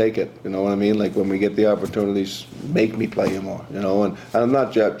guys to take it. You know what I mean? Like when we get the opportunities, make me play him more. And I'm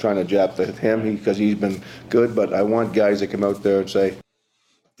not trying to jab at him because he's been good, but I want guys that come out there and say.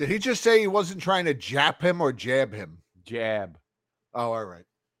 Did he just say he wasn't trying to jab him or jab him? Jab. Oh, all right.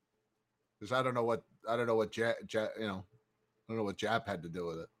 Because I don't know what jab I don't know what jab had to do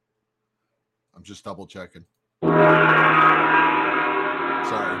with it. I'm just double checking. Sorry.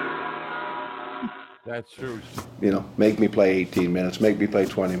 That's true. Make me play 18 minutes, make me play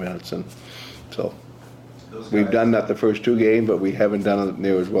 20 minutes. And so we've done that the first 2 games, but we haven't done it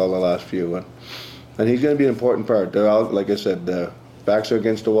near as well the last few. And he's going to be an important part. They're all, like I said, backs are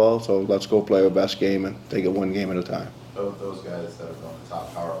against the wall, so let's go play our best game and take it one game at a time. Those guys that have gone the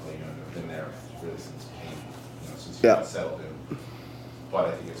top power play unit have been there really since Kane, since Yeah. got settled in. But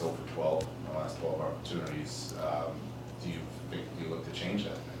I think it's over 12 in the last 12 opportunities. Do you look to change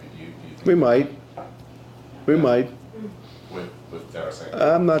that? I mean, do you think We might. with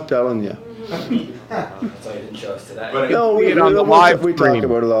Tarasenko? I'm not telling you. That's why you didn't show us today. No, we talk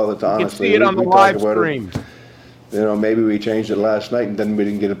about it all the time. You can see it on the live stream. Maybe we changed it last night and then we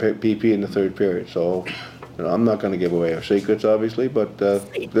didn't get a PP in the third period. So, I'm not going to give away our secrets, obviously, but there's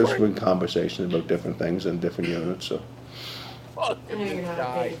been conversations about different things and different units. So. I know you're not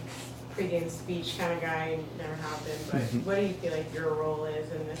a big pregame speech kind of guy, never have been, but what do you feel like your role is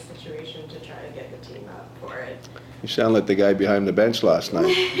in this situation to try to get the team up for it? You sound like the guy behind the bench last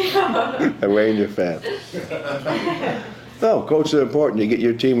night, a Ranger fan. No, coaches are important. You get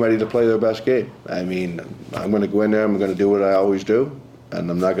your team ready to play their best game. I mean, I'm going to go in there, I'm going to do what I always do,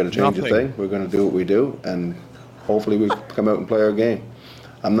 and I'm not going to change a thing. We're going to do what we do, and hopefully we come out and play our game.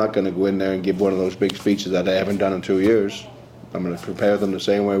 I'm not going to go in there and give one of those big speeches that I haven't done in 2 years. I'm going to prepare them the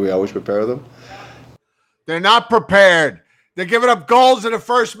same way we always prepare them. They're not prepared. They're giving up goals in the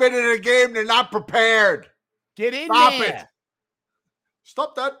first minute of the game. They're not prepared. Get in Stop there. it.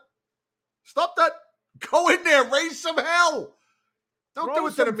 Stop that. Stop that. Go in there. Raise some hell. Don't do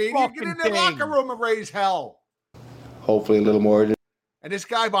it to the media. Get in their locker room and raise hell. Hopefully a little more. And this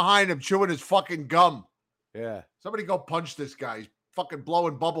guy behind him chewing his fucking gum. Yeah. Somebody go punch this guy. He's fucking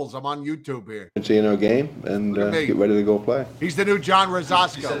blowing bubbles. I'm on YouTube here. In our game and get ready to go play. He's the new John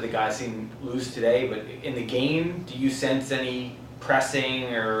Rosasco. You said the guys seem loose today, but in the game, do you sense any pressing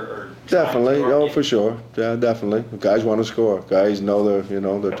or Definitely, for sure. Yeah, definitely. The guys want to score. Guys know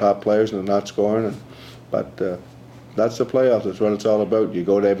they're top players and they're not scoring. But that's the playoffs. That's what it's all about. You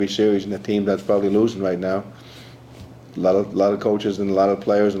go to every series and the team that's probably losing right now. A lot of coaches and a lot of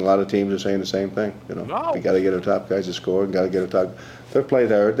players and a lot of teams are saying the same thing. We got to get our top guys to score and got to get our top. They've played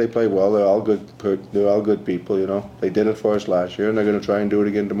hard. They play well. They're all good. They're all good people. They did it for us last year and they're going to try and do it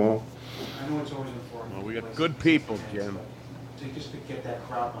again tomorrow. I know it's always important. Well, we got good people, Jim. Just to get that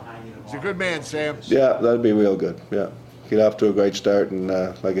crowd behind you. He's a good man, Sam. Yeah, that'd be real good. Yeah, get off to a great start and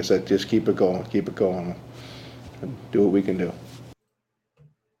like I said, just keep it going, and do what we can do.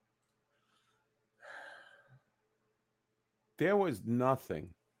 There was nothing.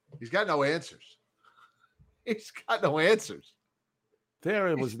 He's got no answers. He's got no answers.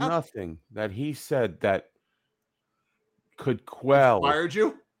 There was nothing that he said that could quell. Inspired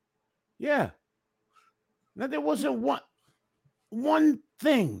you? Yeah. Now, there wasn't one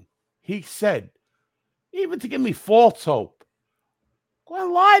thing he said, even to give me false hope. Go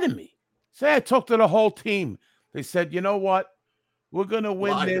and lie to me. Say I talked to the whole team. They said, you know what? We're going to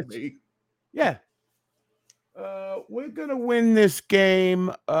win this. Yeah. We're going to win this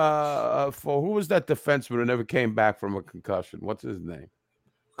game for who was that defenseman who never came back from a concussion? What's his name?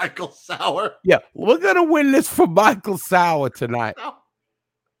 Michael Sauer. Yeah. We're going to win this for Michael Sauer tonight.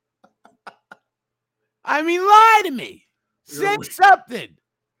 I mean, lie to me. Say something.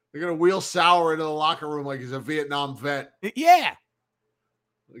 They're going to wheel Sauer into the locker room like he's a Vietnam vet. Yeah.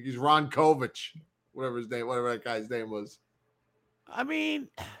 Like he's Ron Kovic, whatever that guy's name was. I mean,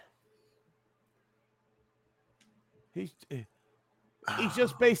 he's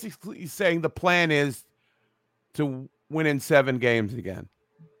just basically saying the plan is to win in 7 games again.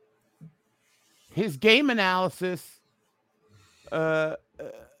 His game analysis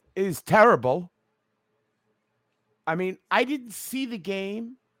is terrible. I mean, I didn't see the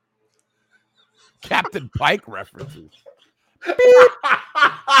game. Captain Pike references.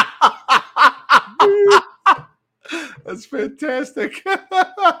 That's fantastic.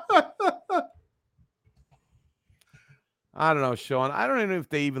 I don't know, Sean. I don't even know if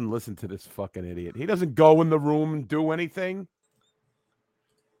they even listen to this fucking idiot. He doesn't go in the room and do anything.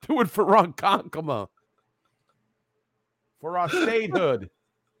 Do it for Ronkonkoma. For our statehood.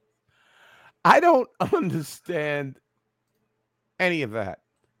 I don't understand any of that.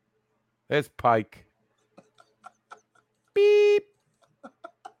 There's Pike. Beep.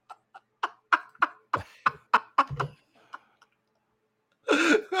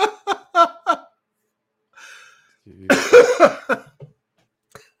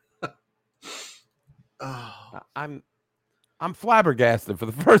 I'm flabbergasted for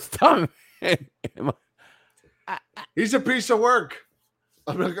the first time. He's a piece of work.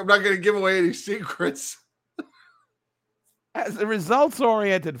 I'm not going to give away any secrets. As a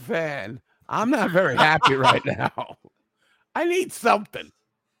results-oriented fan, I'm not very happy right now. I need something.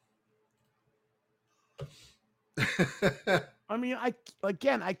 I mean, I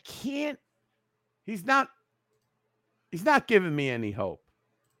can't. He's not giving me any hope.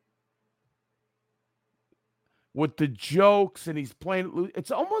 With the jokes and he's playing,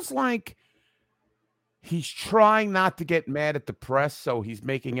 it's almost like he's trying not to get mad at the press, so he's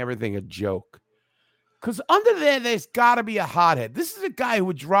making everything a joke. Because under there's got to be a hothead. This is a guy who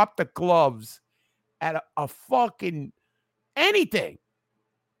would drop the gloves at a fucking anything.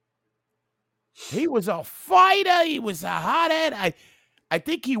 He was a fighter. He was a hothead. I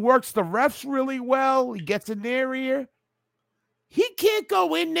think he works the refs really well. He gets in their ear. He can't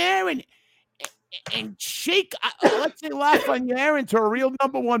go in there and shake, let's say, Lafreniere into a real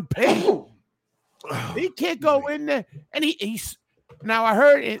 #1 pick. He can't go in there. And he's now I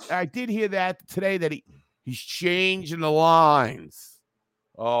heard it. I did hear that today that he's changing the lines.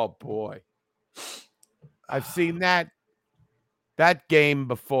 Oh boy. I've seen that game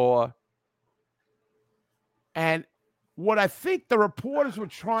before. And what I think the reporters were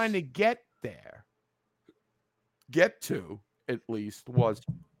trying to get to at least, was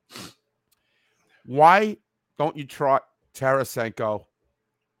why don't you try Tarasenko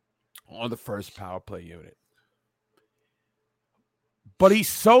on the first power play unit? But he's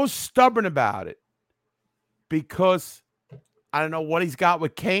so stubborn about it because I don't know what he's got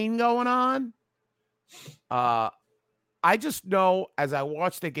with Kane going on. I just know as I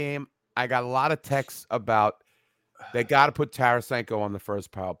watched the game, I got a lot of texts about they got to put Tarasenko on the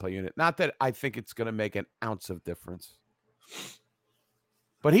first power play unit. Not that I think it's going to make an ounce of difference.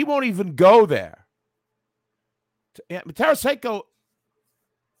 But he won't even go there. Tarasenko,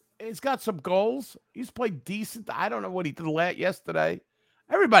 he's got some goals. He's played decent. I don't know what he did yesterday.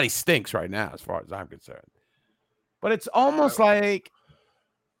 Everybody stinks right now as far as I'm concerned. But it's almost like,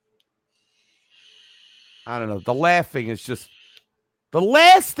 I don't know, the laughing is just, the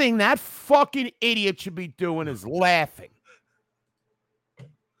last thing that fucking idiot should be doing is laughing.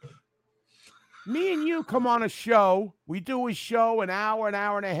 Me and you come on a show. We do a show an hour and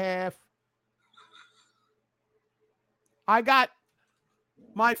a half. I got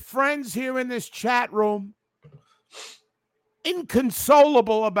my friends here in this chat room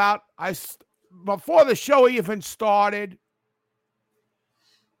inconsolable about, before the show even started,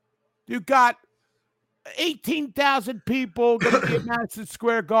 you got 18,000 people going to be at Madison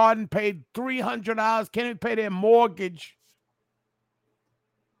Square Garden, paid $300, can't even pay their mortgage.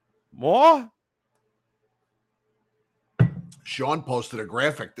 More? Sean posted a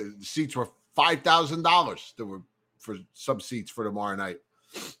graphic. The seats were $5,000 for some seats for tomorrow night.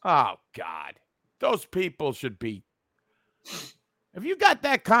 Oh, God. Those people should be. If you got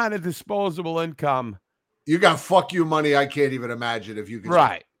that kind of disposable income. You got fuck you money. I can't even imagine if you could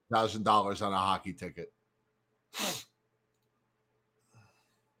spend $1,000 on a hockey ticket.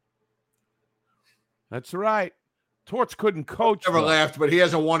 That's right. Torts couldn't coach. Never laughed, but he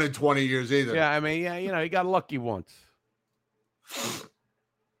hasn't won in 20 years either. Yeah, I mean, yeah, he got lucky once.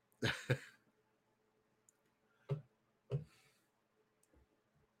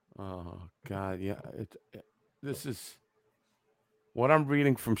 Oh, God, yeah. This is what I'm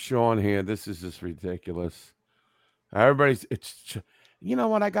reading from Sean here. This is just ridiculous. You know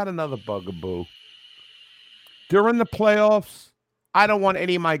what? I got another bugaboo. During the playoffs, I don't want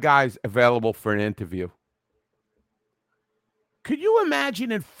any of my guys available for an interview. Could you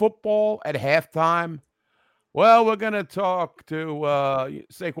imagine in football at halftime? Well, we're going to talk to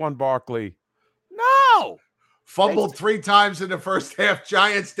Saquon Barkley. No. Fumbled 3 times in the first half.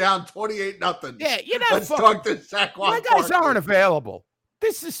 Giants down 28-0. Yeah, you're not. Let's talk to Saquon. My guys aren't available.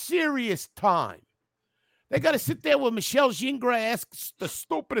 This is serious time. They got to sit there with Michelle Gingras asks the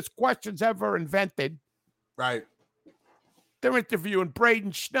stupidest questions ever invented. Right. They're interviewing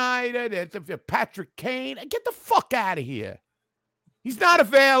Braden Schneider. They're interviewing Patrick Kane. Get the fuck out of here. He's not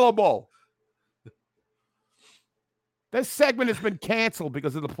available. This segment has been canceled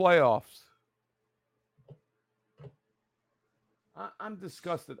because of the playoffs. I'm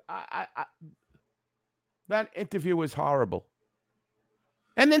disgusted. That interview was horrible.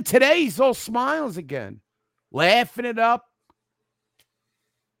 And then today he's all smiles again, laughing it up.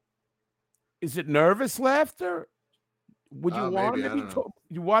 Is it nervous laughter? Would you want him to be?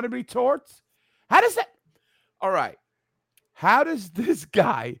 You want to be torts? How does that? All right. How does this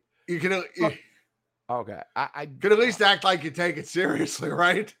guy? You can. Okay, I could at least act like you take it seriously,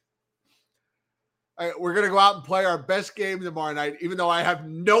 right? We're going to go out and play our best game tomorrow night, even though I have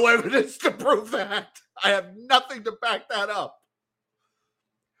no evidence to prove that. I have nothing to back that up.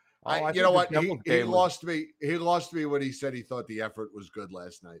 You know what? He lost me. He lost me when he said he thought the effort was good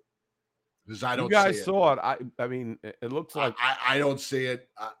last night. Because I don't. You guys see it. saw it. I mean, it looks like I don't see it.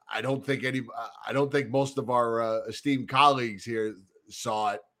 I don't think I don't think most of our esteemed colleagues here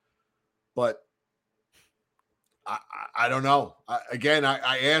saw it, but I don't know.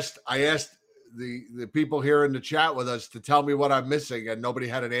 I asked the people here in the chat with us to tell me what I'm missing, and nobody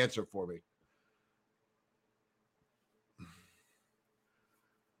had an answer for me.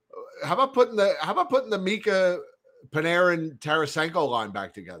 How about putting the Mika Panarin Tarasenko line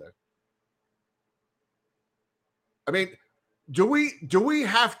back together? I mean, do we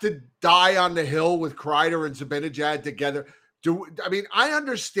have to die on the hill with Kreider and Zibanejad together? I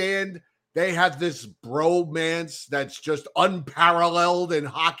understand they have this bromance that's just unparalleled in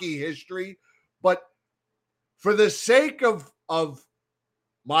hockey history, but for the sake of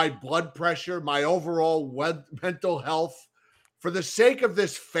my blood pressure, my overall mental health, for the sake of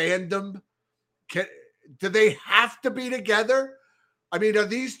this fandom, do they have to be together? I mean, are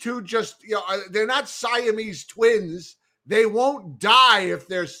these two just, they're not Siamese twins. They won't die if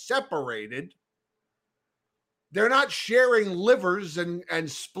they're separated. They're not sharing livers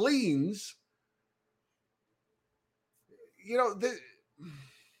and spleens.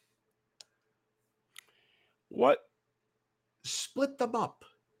 What? Split them up.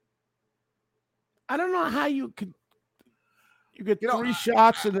 I don't know how you could. You get 3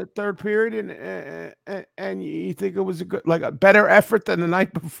 shots in the third period, and you think it was a better effort than the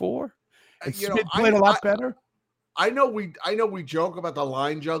night before. Smith played a lot better. I know we joke about the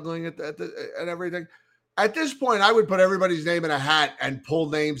line juggling and everything. At this point, I would put everybody's name in a hat and pull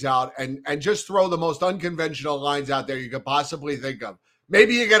names out and just throw the most unconventional lines out there you could possibly think of.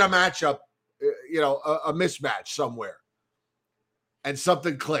 Maybe you get a matchup, a mismatch somewhere, and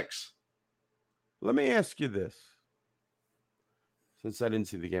something clicks. Let me ask you this. Since I didn't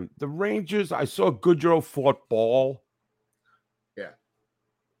see the game, the Rangers, I saw Goodrow fought Ball. Yeah.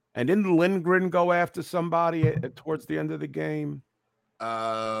 And didn't Lindgren go after somebody towards the end of the game?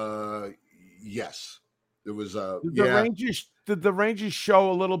 Yes. It was Did the Rangers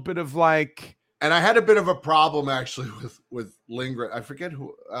show a little bit of like? And I had a bit of a problem actually with Lindgren. I forget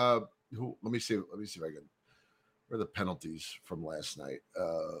who. Let me see if I can. Where are the penalties from last night?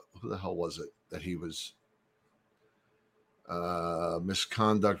 Who the hell was it that he was?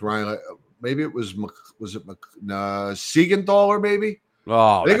 Misconduct, Ryan. Maybe it was Siegenthaler, maybe?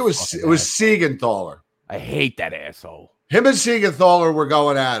 Oh, I think it was Siegenthaler. I hate that asshole. Him and Siegenthaler were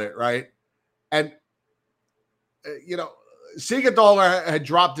going at it, right? And Siegenthaler had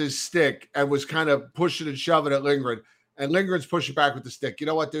dropped his stick and was kind of pushing and shoving at Lindgren. And Lindgren's pushing back with the stick. You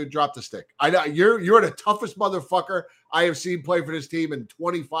know what, dude? Drop the stick. I know you're the toughest motherfucker I have seen play for this team in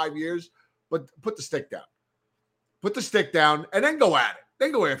 25 years, but put the stick down. Put the stick down and then go at it.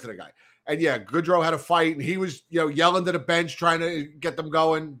 Then go after the guy. And yeah, Goodrow had a fight and he was, yelling to the bench, trying to get them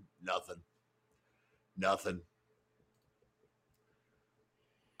going. Nothing.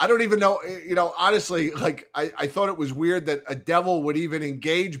 I don't even know, honestly, like I thought it was weird that a Devil would even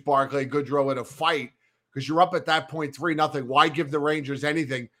engage Barclay Goodrow in a fight because you're up at that point 3-0. Why give the Rangers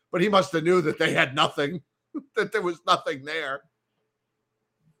anything? But he must have knew that they had nothing, that there was nothing there.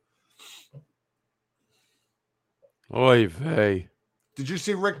 Oy vey. Did you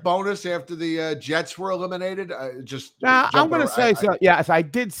see Rick Bowness after the Jets were eliminated? I'm going to say so. Yes, I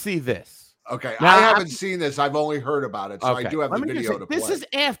did see this. Okay, now, I haven't seen this. I've only heard about it, so okay. I do have the video to play. This is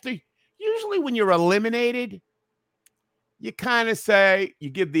after. Usually, when you're eliminated, you kind of say you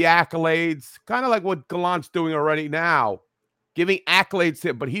give the accolades, kind of like what Gallant's doing already now, giving accolades to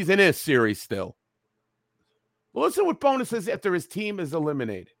him, but he's in his series still. Well, listen what Bowness says after his team is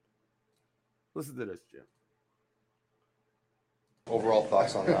eliminated. Listen to this, Jim. Overall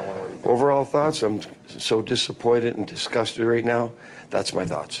thoughts on that one? Overall thoughts? I'm so disappointed and disgusted right now. That's my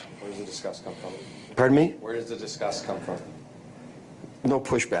thoughts. Where does the disgust come from? Pardon me? Where does the disgust come from? No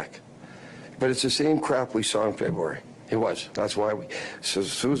pushback. But it's the same crap we saw in February. It was. That's why so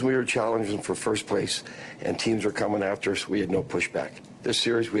as soon as we were challenging for first place and teams were coming after us, we had no pushback. This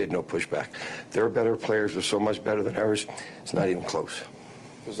series, we had no pushback. Their better players were so much better than ours, it's not even close.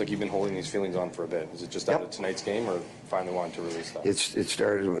 Feels like you've been holding these feelings on for a bit. Is it just out of tonight's game or finally wanting to release that? It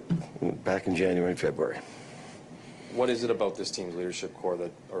started back in January and February. What is it about this team's leadership core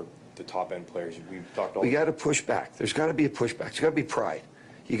or the top end players? We've talked all. We got to push back. There's got to be a pushback. There's got to be pride.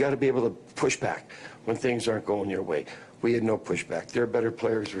 You got to be able to push back when things aren't going your way. We had no pushback. Their better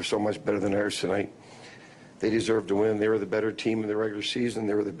players were so much better than ours tonight. They deserved to win. They were the better team in the regular season.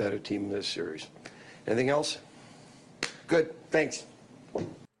 They were the better team in this series. Anything else? Good. Thanks.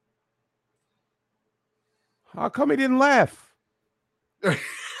 How come he didn't laugh?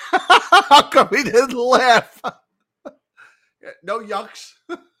 How come he didn't laugh? No yucks.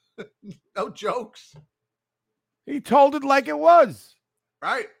 No jokes. He told it like it was.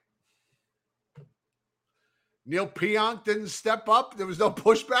 Right. Neil Pionk didn't step up. There was no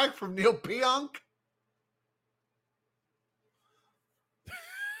pushback from Neil Pionk.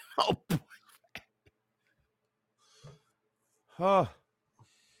 Oh, boy. Huh.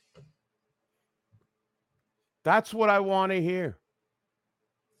 That's what I want to hear.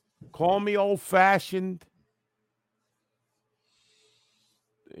 Call me old-fashioned.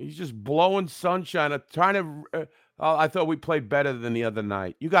 He's just blowing sunshine, trying to... I thought we played better than the other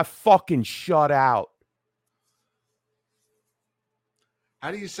night. You got fucking shut out. How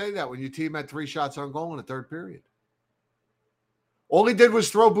do you say that when your team had 3 shots on goal in the third period? All he did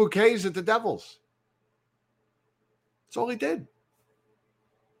was throw bouquets at the Devils. That's all he did.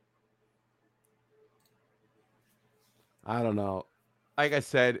 I don't know. Like I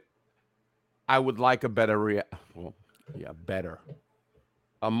said, I would like a better better.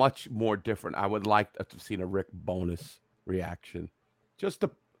 A much more different. I would like to have seen a Rick Bowness reaction. Just to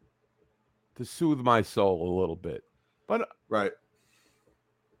soothe my soul a little bit. But right.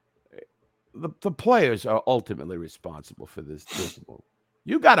 The players are ultimately responsible for this move.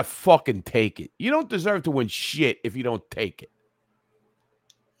 You got to fucking take it. You don't deserve to win shit if you don't take it.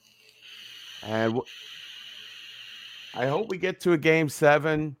 And I hope we get to a game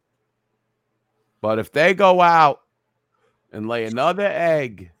 7. But if they go out and lay another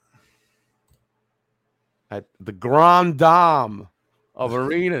egg at the Grand Dame of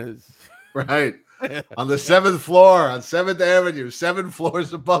arenas. Right. On the 7th floor, on 7th Avenue, 7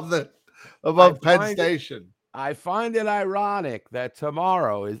 floors above Penn Station. I find it ironic that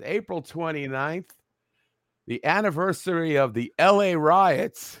tomorrow is April 29th, the anniversary of the LA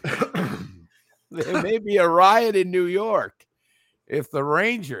riots. There may be a riot in New York if the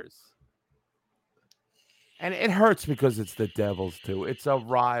Rangers. And it hurts because it's the Devils, too. It's a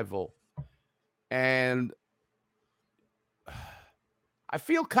rival. And I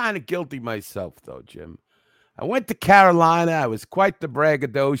feel kind of guilty myself, though, Jim. I went to Carolina. I was quite the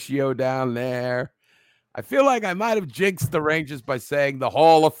braggadocio down there. I feel like I might have jinxed the Rangers by saying the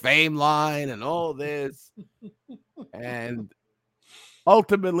Hall of Fame line and all this. And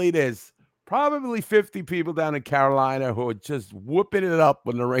ultimately, there's probably 50 people down in Carolina who are just whooping it up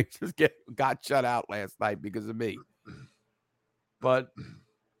when the Rangers got shut out last night because of me. But,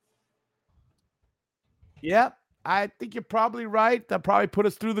 yeah, I think you're probably right. They'll probably put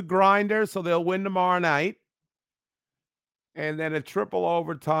us through the grinder, so they'll win tomorrow night. And then a triple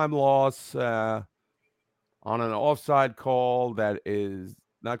overtime loss. on an offside call that is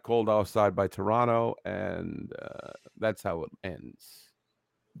not called offside by Toronto, and that's how it ends.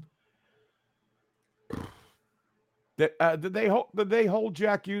 Did they hold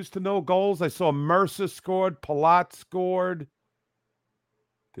Jack Hughes to no goals? I saw Mercer scored, Palat scored.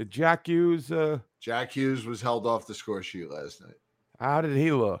 Did Jack Hughes? Jack Hughes was held off the score sheet last night. How did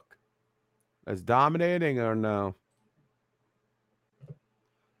he look? As dominating or no?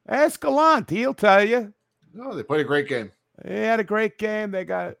 Ask Gallant, he'll tell you. No, they played a great game. He had a great game. They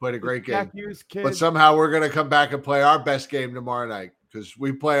played a great game. Jack Hughes kid. But somehow we're going to come back and play our best game tomorrow night because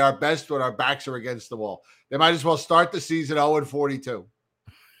we play our best when our backs are against the wall. They might as well start the season 0-42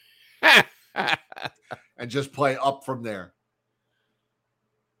 and just play up from there.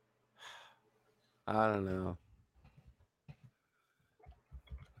 I don't know.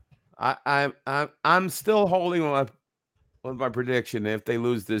 I'm still holding on my prediction. If they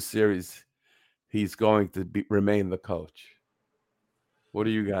lose this series, he's going to remain the coach. What do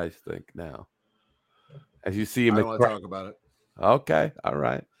you guys think now? As you see him, I don't want to talk about it. Okay, all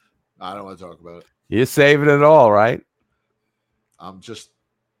right. I don't want to talk about it. You're saving it all, right? I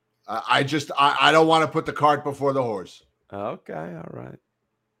don't want to put the cart before the horse. Okay, all right.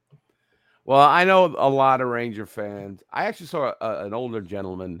 Well, I know a lot of Ranger fans. I actually saw an older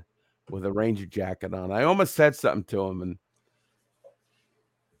gentleman with a Ranger jacket on. I almost said something to him and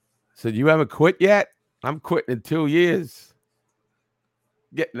said, "You haven't quit yet? I'm quitting in 2 years.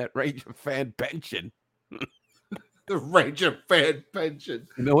 Getting that Ranger fan pension." The Ranger fan pension.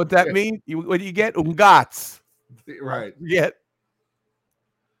 You know what that means? What do you get? Ungats. Right. Get.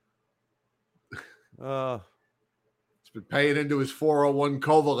 It's been paying into his 401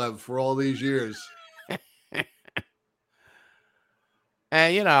 Kovalev for all these years.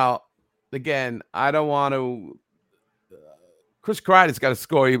 And, again, I don't want to. Chris Kreider's got to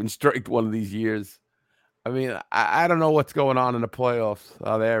score even straight one of these years. I mean, I don't know what's going on in the playoffs.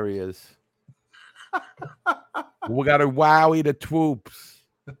 Oh, there he is. We got to wowie the twoops.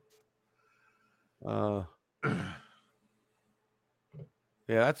 Yeah,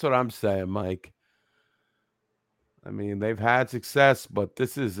 that's what I'm saying, Mike. I mean, they've had success, but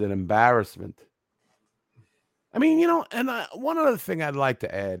this is an embarrassment. I mean, and one other thing I'd like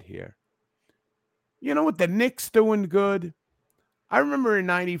to add here. With the Knicks doing good, I remember in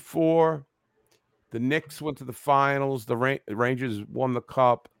 '94, the Knicks went to the finals. The Rangers won the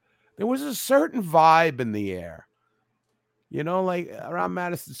cup. There was a certain vibe in the air, like around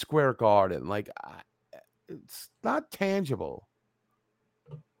Madison Square Garden. Like, it's not tangible.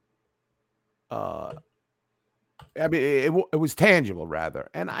 I mean, it was tangible, rather.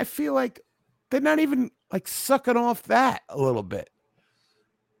 And I feel like they're not even, sucking off that a little bit.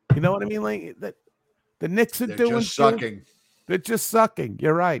 You know what I mean? Like, the Knicks are doing just sucking. They're just sucking.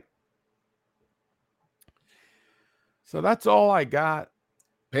 You're right. So that's all I got.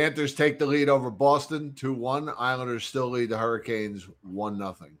 Panthers take the lead over Boston 2-1. Islanders still lead the Hurricanes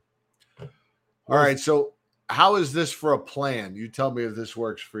 1-0. All right, so how is this for a plan? You tell me if this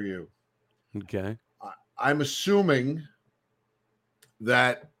works for you. Okay. I'm assuming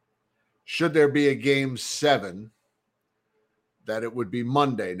that should there be a game 7, that it would be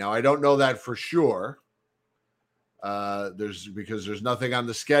Monday. Now, I don't know that for sure. Because there's nothing on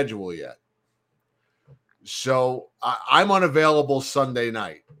the schedule yet. So I'm unavailable Sunday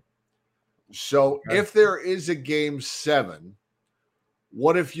night. So if there is a game 7,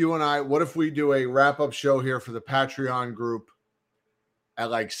 what if we do a wrap-up show here for the Patreon group at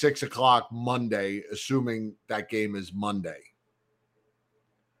 6:00 Monday, assuming that game is Monday?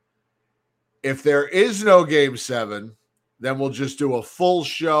 If there is no game 7, then we'll just do a full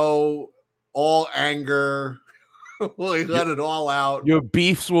show, all anger. We'll let it all out. Your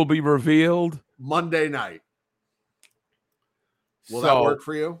beefs will be revealed Monday night. Will that work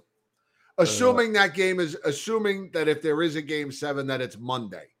for you? Assuming that if there is a game 7, that it's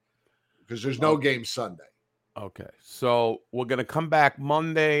Monday, because there's no game Sunday. Okay. So we're going to come back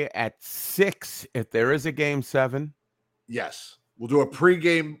Monday at 6 if there is a game 7. Yes. We'll do a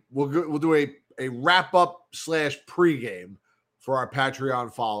pregame. We'll do a wrap-up / pregame for our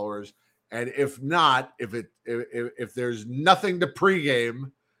Patreon followers. And if not, if there's nothing to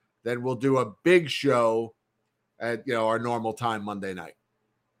pregame, then we'll do a big show at our normal time Monday night.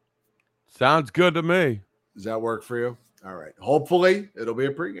 Sounds good to me. Does that work for you? All right. Hopefully, it'll be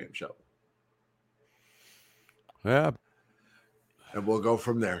a pregame show. Yeah. And we'll go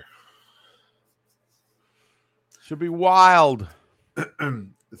from there. Should be wild.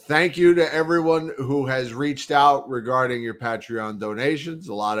 Thank you to everyone who has reached out regarding your Patreon donations.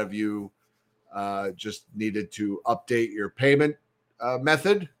 A lot of you just needed to update your payment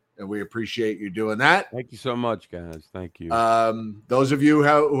method, and we appreciate you doing that. Thank you so much, guys. Thank you. Those of you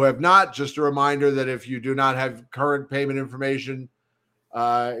who have not, just a reminder that if you do not have current payment information,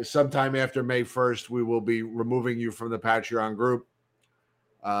 sometime after May 1st, we will be removing you from the Patreon group.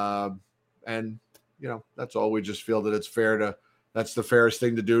 And, that's all. We just feel that it's that's the fairest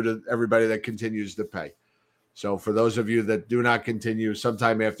thing to do to everybody that continues to pay. So for those of you that do not continue,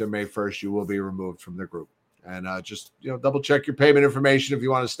 sometime after May 1st, you will be removed from the group. And just, double check your payment information if you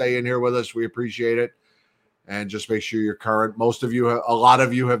want to stay in here with us. We appreciate it. And just make sure you're current. A lot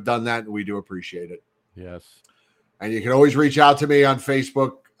of you have done that, and we do appreciate it. Yes. And you can always reach out to me on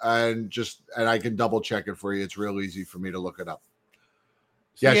Facebook and I can double check it for you. It's real easy for me to look it up.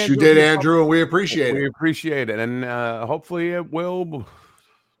 Yes, Andrew, you did, Andrew, and we appreciate it. We appreciate it. And hopefully it will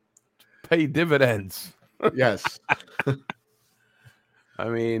pay dividends. Yes. I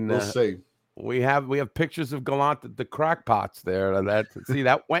mean, we'll see. We have pictures of Gallant, the crackpots there.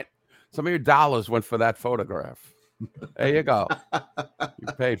 That went. Some of your dollars went for that photograph. There you go.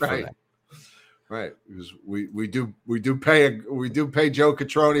 You paid for that. Right. Because we do pay Joe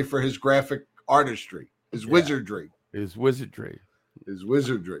Catroni for his graphic artistry, his wizardry. His wizardry.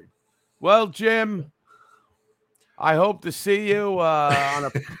 Well, Jim, I hope to see you on a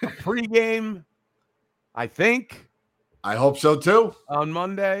pregame. I think. I hope so too. On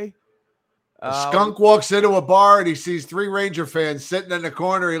Monday. A skunk walks into a bar and he sees 3 Ranger fans sitting in the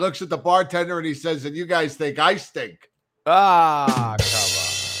corner. He looks at the bartender and he says, "And you guys think I stink?" Ah, come on.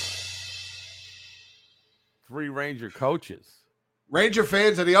 3 Ranger coaches. Ranger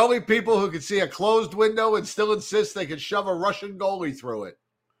fans are the only people who can see a closed window and still insist they can shove a Russian goalie through it.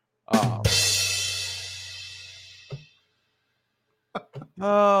 Oh.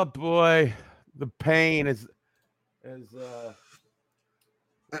 Oh boy, the pain is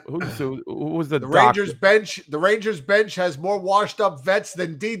who was the doctor? Rangers bench? The Rangers bench has more washed up vets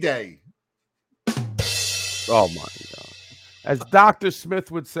than D-Day. Oh my God! As Dr. Smith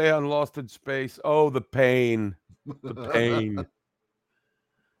would say on Lost in Space, "Oh, the pain, the pain."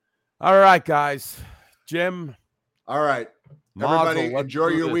 All right, guys, Jim. All right, everybody, enjoy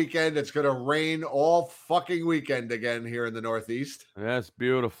your weekend. It's going to rain all fucking weekend again here in the Northeast. That's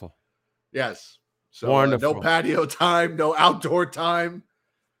beautiful. Yes. So wonderful. No patio time, no outdoor time.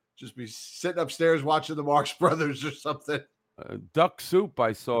 Just be sitting upstairs watching the Marx Brothers or something. Duck Soup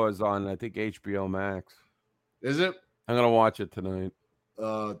I saw is on, I think, HBO Max. Is it? I'm going to watch it tonight.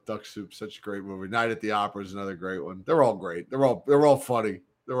 Duck Soup, such a great movie. Night at the Opera is another great one. They're all great. They're all funny.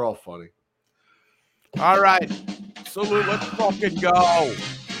 They're all funny. All right. Salute, let's fucking go.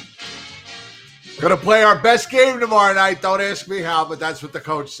 Gonna play our best game tomorrow night. Don't ask me how, but that's what the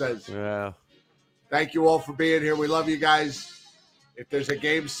coach says. Yeah. Thank you all for being here. We love you guys. If there's a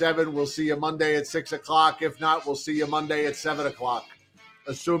game 7, we'll see you Monday at 6 o'clock. If not, we'll see you Monday at 7 o'clock,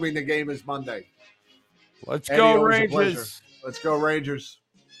 assuming the game is Monday. Let's go, Rangers. Let's go, Rangers.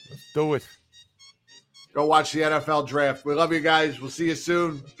 Let's do it. Go watch the NFL draft. We love you guys. We'll see you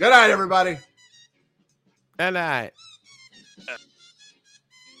soon. Good night, everybody. Good night.